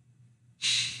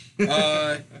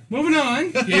 Moving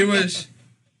on. He was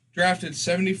drafted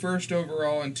 71st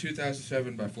overall in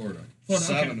 2007 by Florida. Florida,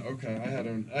 7.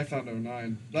 Okay. I found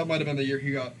 09. That might have been the year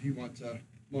he went to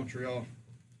Montreal.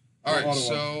 All right, Ottawa.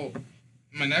 so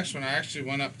my next one, I actually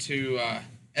went up to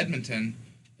Edmonton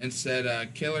and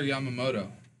said Kailer Yamamoto.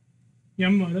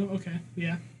 Yamamoto, okay,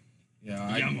 yeah.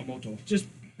 Yeah, Yamamoto. Just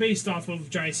based off of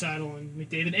Draisaitl and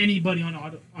McDavid, anybody on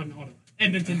Ottawa.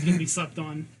 Edmonton's going to be slept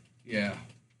on. yeah,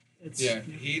 It's,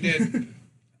 he did.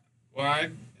 Well, I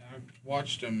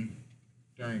watched him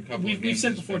during a couple of games. We've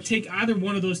said before, especially. take either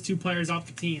one of those two players off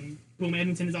the team. Boom,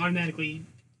 Edmonton is automatically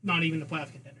not even a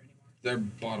playoff contender anymore. They're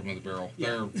bottom of the barrel.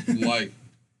 Yeah. They're like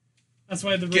That's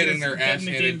why the getting Raiders their ass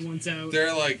got handed. McDavid once out.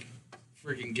 They're like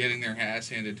freaking getting their ass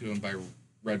handed to them by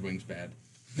Red Wings bad.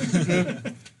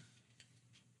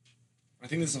 I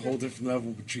think there's a whole different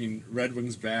level between Red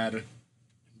Wings bad and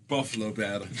Buffalo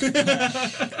bad.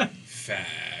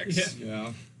 Facts.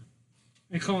 Yeah.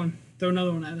 Hey, Colin, throw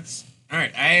another one at us. All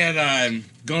right, I had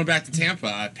going back to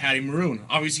Tampa, Patty Maroon.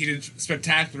 Obviously, he did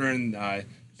spectacular in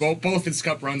both his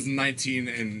cup runs in 19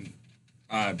 in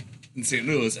St.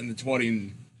 Louis and the 20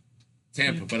 in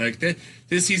Tampa. Yeah. But like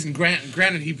this season,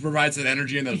 granted, he provides that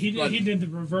energy and He did the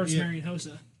reverse Marian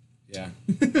Hossa. yeah.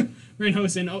 Marian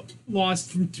Hossa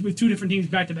lost with two different teams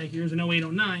back-to-back years in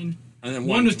 08-09. And then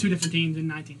One was two different teams in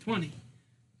 1920.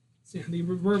 So the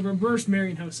reverse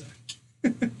Marian Hossa.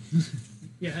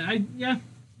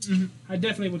 I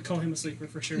definitely would call him a sleeper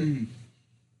for sure.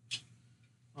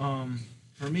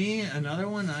 For me, another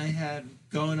one I had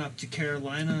going up to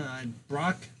Carolina, I had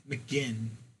Brock McGinn.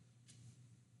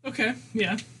 Okay,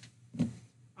 yeah.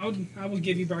 I would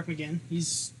give you Brock McGinn.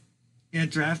 He's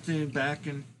Drafted back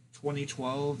in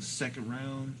 2012, second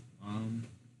round.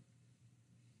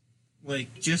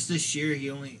 Just this year, he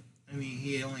only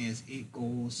has 8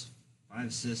 goals, 5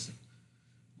 assists.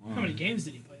 how many games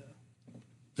did he play though?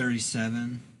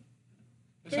 37.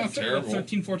 That's not terrible.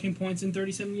 13, 14 points in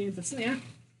 37 games. That's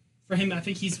for him. I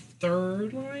think he's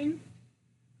third line.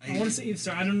 I want to say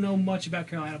so. I don't know much about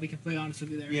Carolina. I'll be completely honest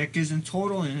with you there. Yeah, because in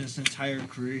total in his entire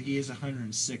career, he has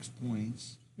 106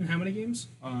 points And how many games?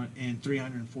 and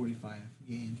 345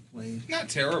 games played. Not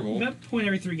terrible. About a point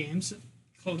every 3 games,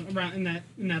 close around in that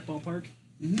ballpark.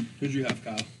 Who'd you have,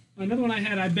 Kyle? Another one I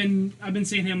had. I've been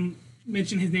seeing him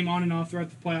mention his name on and off throughout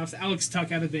the playoffs. Alex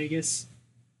Tuck out of Vegas.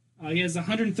 He has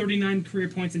 139 career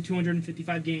points in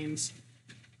 255 games.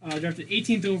 Drafted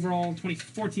 18th overall in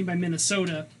 2014 by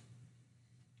Minnesota,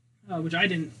 which I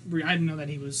didn't know that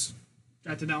he was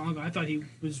drafted that long ago. I thought he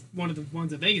was one of the ones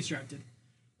that Vegas drafted,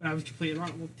 but I was completely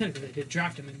wrong. Well, technically they did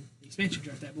draft him in the expansion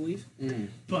draft, I believe.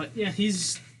 But yeah,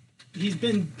 he's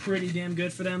been pretty damn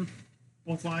good for them,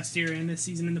 both last year and this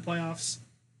season in the playoffs.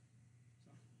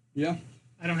 Yeah.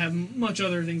 I don't have much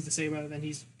other things to say about it than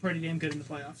he's pretty damn good in the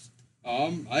playoffs.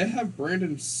 I have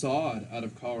Brandon Saad out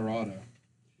of Colorado.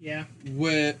 Yeah.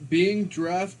 With being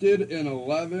drafted in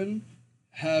 11,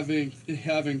 having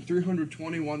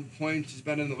 321 points, he's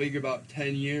been in the league about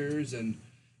 10 years, and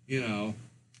and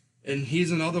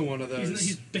he's another one of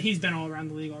those. He's been all around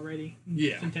the league already.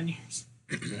 Yeah. In 10 years.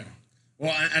 Yeah.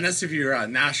 Well, and that's if you're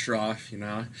Nastrov,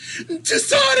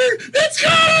 Dishonor, let's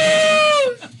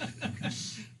go!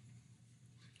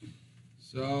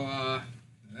 So,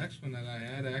 the next one that I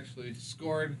had actually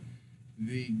scored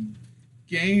the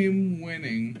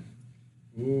game-winning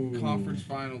conference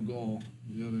final goal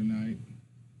the other night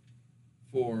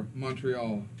for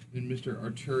Montreal in Mr.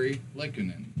 Arturi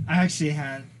Lehkonen. I actually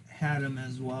had him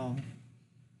as well.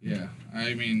 Yeah,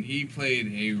 I mean, he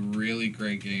played a really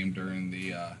great game during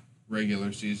the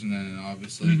regular season, and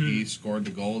obviously he scored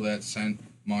the goal that sent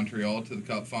Montreal to the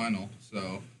Cup final.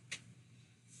 So,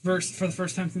 For the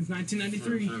first time since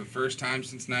 1993. for the first time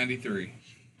since '93.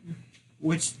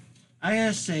 Which I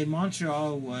gotta say,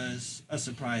 Montreal was a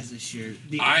surprise this year.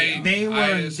 I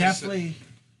Definitely.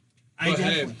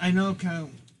 I know, kind of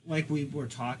like we were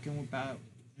talking about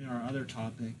in our other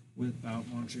topic about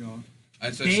Montreal.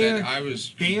 As I said, I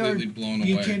was completely blown away.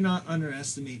 You cannot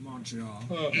underestimate Montreal.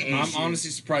 I'm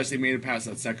honestly surprised they made it past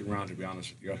that second round. To be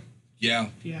honest with you,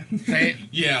 Yeah. playing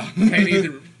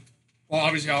either. Well,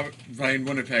 obviously playing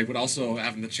Winnipeg, but also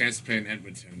having the chance to play in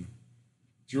Edmonton.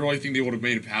 Do you really think they would have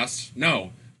made it past?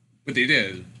 No, but they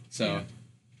did. So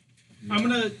I'm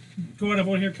gonna go out of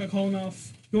one here, calling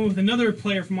off. Going with another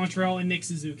player from Montreal and Nick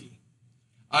Suzuki.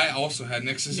 I also had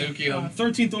Nick Suzuki.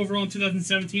 13th overall in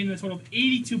 2017, a total of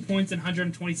 82 points in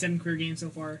 127 career games so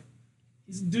far.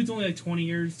 Dude's only like 21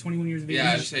 years of age.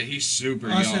 Yeah, I'd say he's super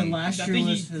Also, young. I think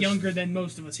he's younger than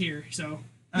most of us here. So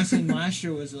I think last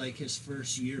year was like his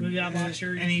first year. Yeah, last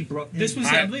year. And he broke.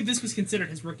 I believe this was considered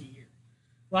his rookie year.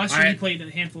 Last year he played a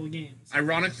handful of games.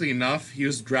 Ironically enough, he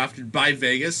was drafted by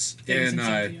Vegas in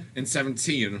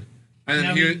 17, and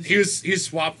then he was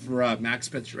swapped for Max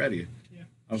Pacioretty.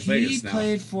 He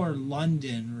played for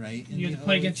London, right? You had to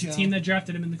play against the team that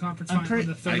drafted him in the conference finals. In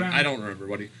the third round. I don't remember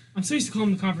what he. I'm so used to calling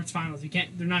them the conference finals. You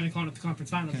can't. They're not even calling it the conference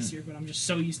finals this year, but I'm just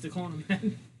so used to calling them that.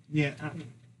 Yeah,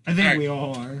 I think we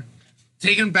all are.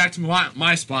 Taking it back to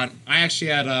my spot, I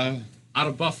actually had out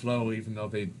of Buffalo, even though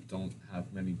they don't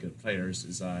have many good players,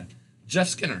 is Jeff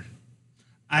Skinner.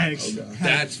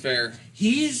 That's fair.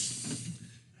 He's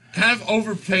kind of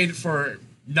overplayed for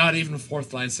not even a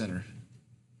fourth line center.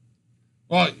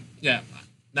 Well, yeah,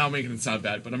 now I'm making it sound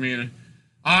bad, but I mean,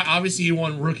 obviously he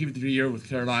won Rookie of the Year with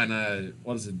Carolina.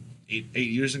 What is it? 8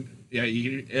 years ago. Yeah,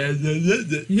 you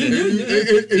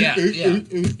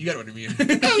got what I mean.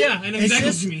 Yeah, I know exactly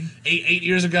what you mean. 8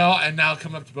 years ago, and now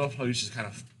coming up to Buffalo, he's just kind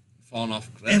of falling off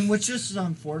a cliff. And which is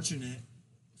unfortunate,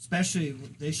 especially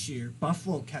this year.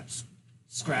 Buffalo kept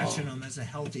scratching him as a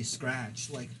healthy scratch,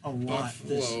 like a lot.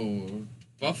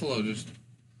 Buffalo just.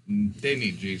 They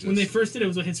need Jesus. When they first did it,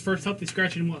 was his first healthy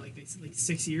scratch in what, like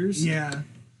 6 years? Yeah,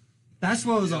 that's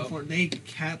what was unfortunate. They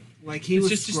kept he it's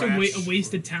was just a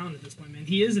wasted talent at this point, man.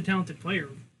 He is a talented player,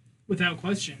 without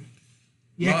question.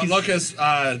 Yeah, look at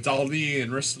Dalby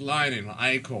and Ristolainen and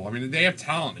Eichel. I mean, they have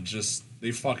talent. It's just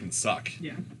they fucking suck.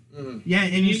 Yeah. Yeah,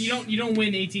 and you don't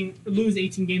lose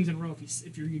 18 games in a row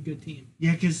if you're a good team.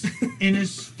 Yeah, because in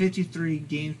his 53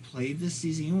 games played this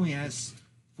season, he only has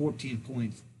 14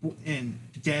 points. And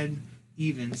dead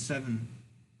even 7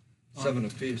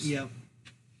 apiece. Yep.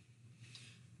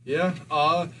 Yeah.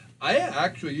 I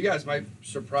actually, you guys might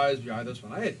surprise me by this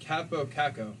one. I had Capo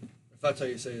Caco, if that's how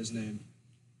you say his name,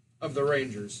 of the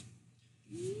Rangers.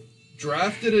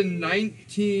 Drafted in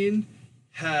 19,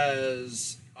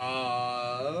 has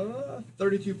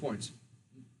 32 points.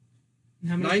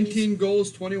 19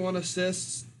 goals, 21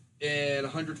 assists in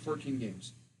 114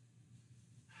 games.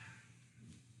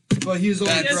 But he's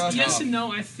only yes and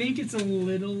no. I think it's a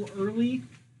little early.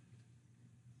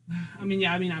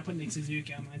 I put Nick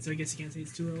Suzuki on mine, so I guess you can't say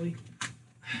it's too early.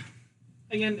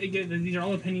 Again, these are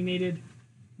all opinionated.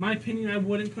 My opinion, I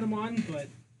wouldn't put him on, but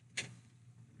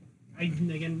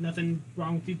nothing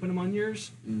wrong with you putting him on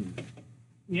yours.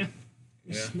 Yeah.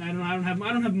 I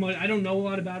don't know a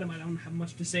lot about him. I don't have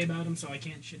much to say about him, so I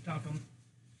can't shit talk him.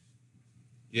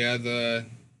 Yeah, the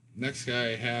next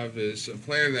guy I have is a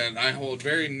player that I hold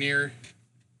very near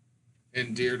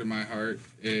and dear to my heart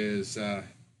is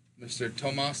Mr.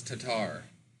 Tomas Tatar.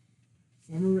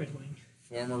 Former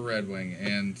Red Wing,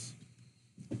 and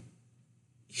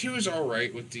he was all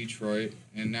right with Detroit,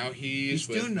 and now he's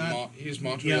he's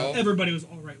Montreal. Yeah, everybody was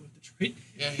all right with Detroit.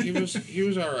 Yeah, he was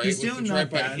all right with Detroit,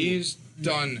 but he's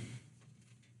done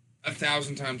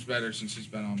 1,000 times better since he's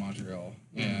been on Montreal,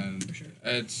 and for sure.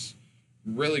 It's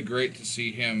really great to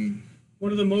see him.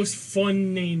 One of the most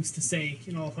fun names to say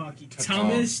in all of hockey.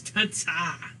 Thomas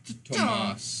Tatar.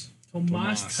 Tomas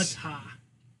Tatar.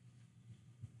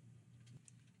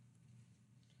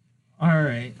 All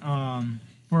right.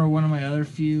 For one of my other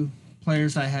few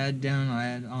players I had down, I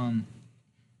had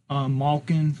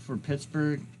Malkin for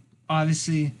Pittsburgh.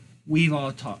 Obviously, we've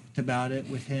all talked about it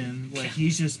with him. Like,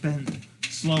 he's just been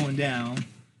slowing down.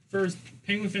 For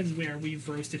Penguin fans, we've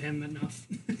roasted him enough.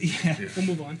 Yeah. We'll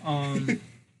move on.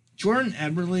 Jordan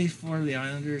Eberle for the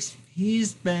Islanders.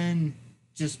 He's been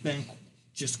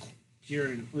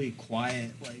purely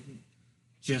quiet, like,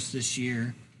 just this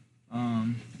year.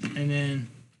 And then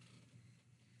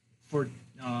for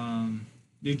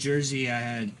New Jersey, I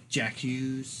had Jack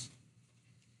Hughes.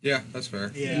 Yeah, that's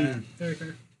fair. Yeah. Very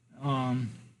fair. And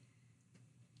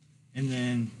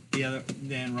then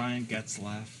Ryan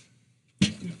Getzlaf.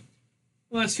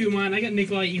 Last few of mine, I got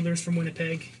Nikolai Ehlers from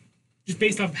Winnipeg. just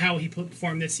based off of how he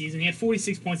performed this season. He had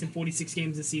 46 points in 46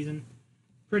 games this season.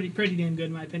 Pretty damn good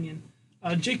in my opinion.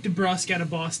 Jake DeBrusk out of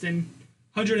Boston,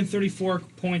 134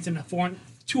 points in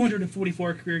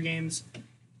 244 career games.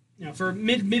 For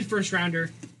mid first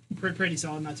rounder, pretty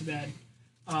solid, not too bad.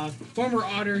 Former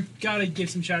Otter, gotta give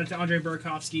some shout out to Andre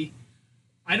Burakovsky.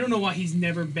 I don't know why he's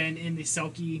never been in the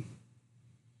Selke,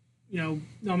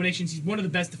 nominations. He's one of the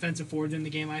best defensive forwards in the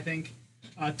game, I think.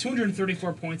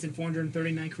 234 points in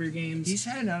 439 career games. He's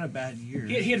had not a bad year.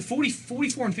 He had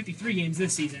 44 and 53 games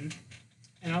this season.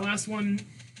 And our last one,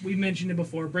 we mentioned it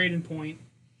before, Braden Point.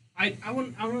 The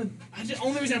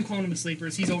only reason I'm calling him a sleeper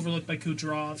is he's overlooked by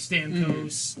Kucherov,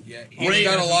 Stamkos. Yeah, he's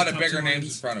got a lot of bigger names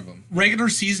in front of him. Regular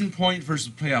season point versus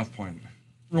playoff point.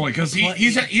 Really, because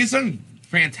he's done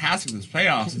fantastic this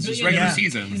playoffs. It's just regular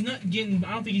season. He's not getting.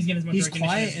 I don't think he's getting as much. He's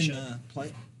recognition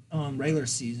quiet in the regular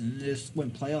season. Just when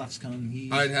playoffs come,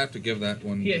 I'd have to give that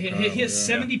one. He has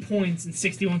 70 points in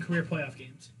 61 career playoff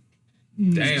games.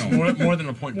 Damn, more than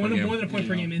a point per game. More than a point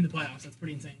per game in the playoffs. That's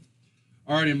pretty insane.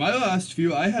 Alrighty, my last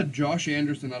few, I had Josh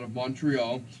Anderson out of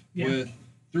Montreal with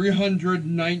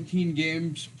 319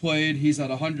 games played. He's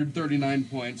at 139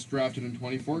 points, drafted in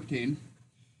 2014.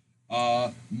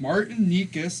 Martin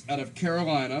Nikas out of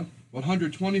Carolina,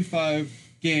 125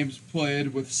 games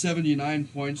played with 79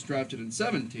 points, drafted in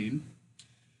 17.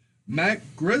 Matt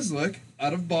Grzelcyk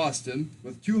out of Boston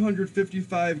with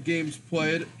 255 games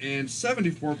played and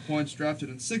 74 points, drafted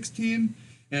in 16.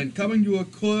 And coming to a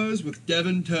close with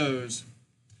Devin Toews.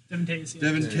 Devin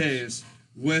Toews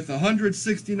with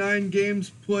 169 games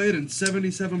played and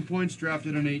 77 points,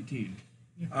 drafted in 18.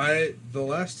 The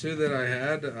last two that I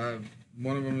had,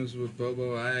 one of them is with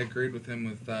Bobo. I agreed with him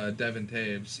with Devin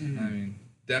Toews. I mean,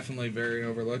 definitely very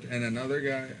overlooked. And another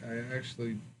guy I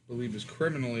actually believe is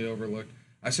criminally overlooked.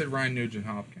 I said Ryan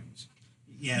Nugent-Hopkins.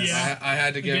 Yes. Yeah. I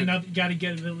had to give. Got to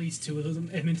get at least two of those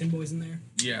Edmonton boys in there.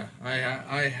 Yeah,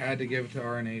 I had to give it to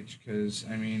RNH because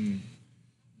I mean,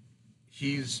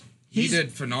 he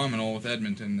did phenomenal with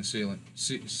Edmonton this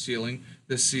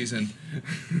season.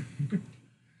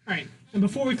 All right, and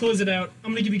before we close it out, I'm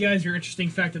gonna give you guys your interesting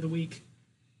fact of the week.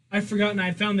 I've forgotten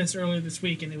I found this earlier this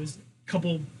week, and it was a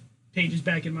couple pages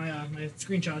back in my my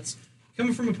screenshots.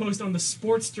 Coming from a post on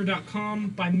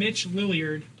thesportster.com by Mitch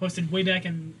Lilliard, posted way back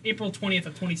in April 20th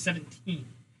of 2017.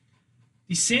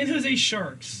 The San Jose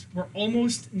Sharks were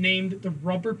almost named the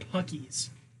Rubber Puckies.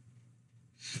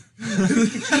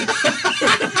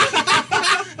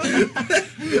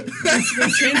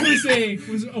 San Jose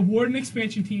was awarded an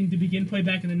expansion team to begin play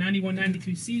back in the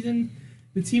 91-92 season.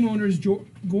 The team owners,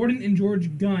 Gordon and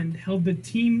George Gund, held the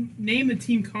team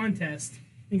contest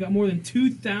and got more than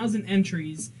 2,000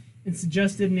 entries and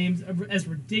suggested names as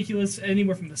ridiculous,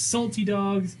 anywhere from the Salty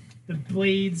Dogs, the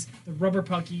Blades, the Rubber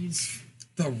Puckies.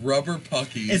 The Rubber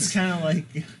Puckies. It's kind of like...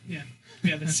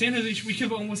 Yeah, the San Jose... We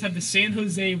could almost have the San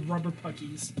Jose Rubber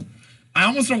Puckies. I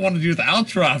almost don't want to do the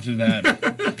outro after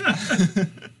that.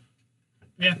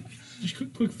 Yeah,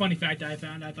 just quick funny fact I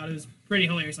found. I thought it was pretty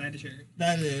hilarious. I had to share it.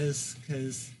 That is,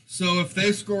 because... So if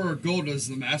they score a goal, does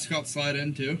the mascot slide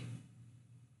in too?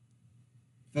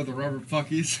 For the Rubber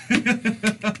Puckies.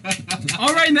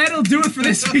 All right, and that'll do it for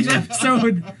this week's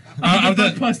episode of the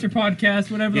Buckpuster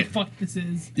podcast, whatever the fuck this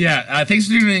is. Yeah, thanks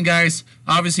for tuning in, guys.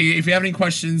 Obviously, if you have any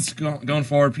questions going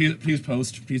forward, please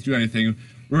post. Please do anything.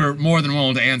 We're more than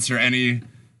willing to answer any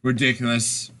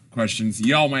ridiculous questions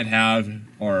y'all might have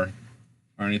or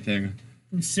anything.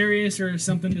 From serious or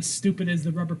something as stupid as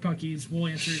the Rubber Puckies, we'll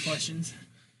answer your questions.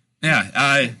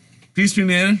 Yeah, please tune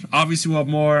in. Obviously, we'll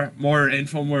have more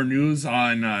info, more news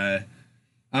on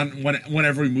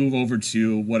whenever we move over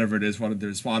to whatever it is, whether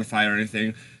there's Spotify or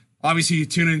anything. Obviously,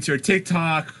 tune into our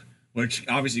TikTok, which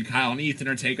obviously Kyle and Ethan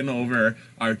are taking over.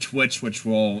 Our Twitch, which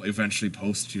we'll eventually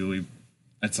post to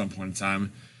at some point in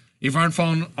time. If you aren't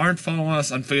following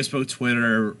us on Facebook,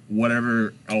 Twitter,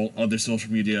 whatever other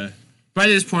social media, by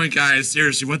this point, guys,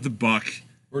 seriously, what the buck?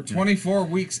 We're 24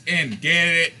 weeks in. Get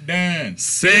it done.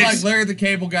 6. Be like Larry the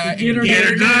Cable Guy. Get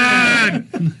her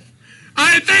done. All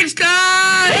right, thanks, guys.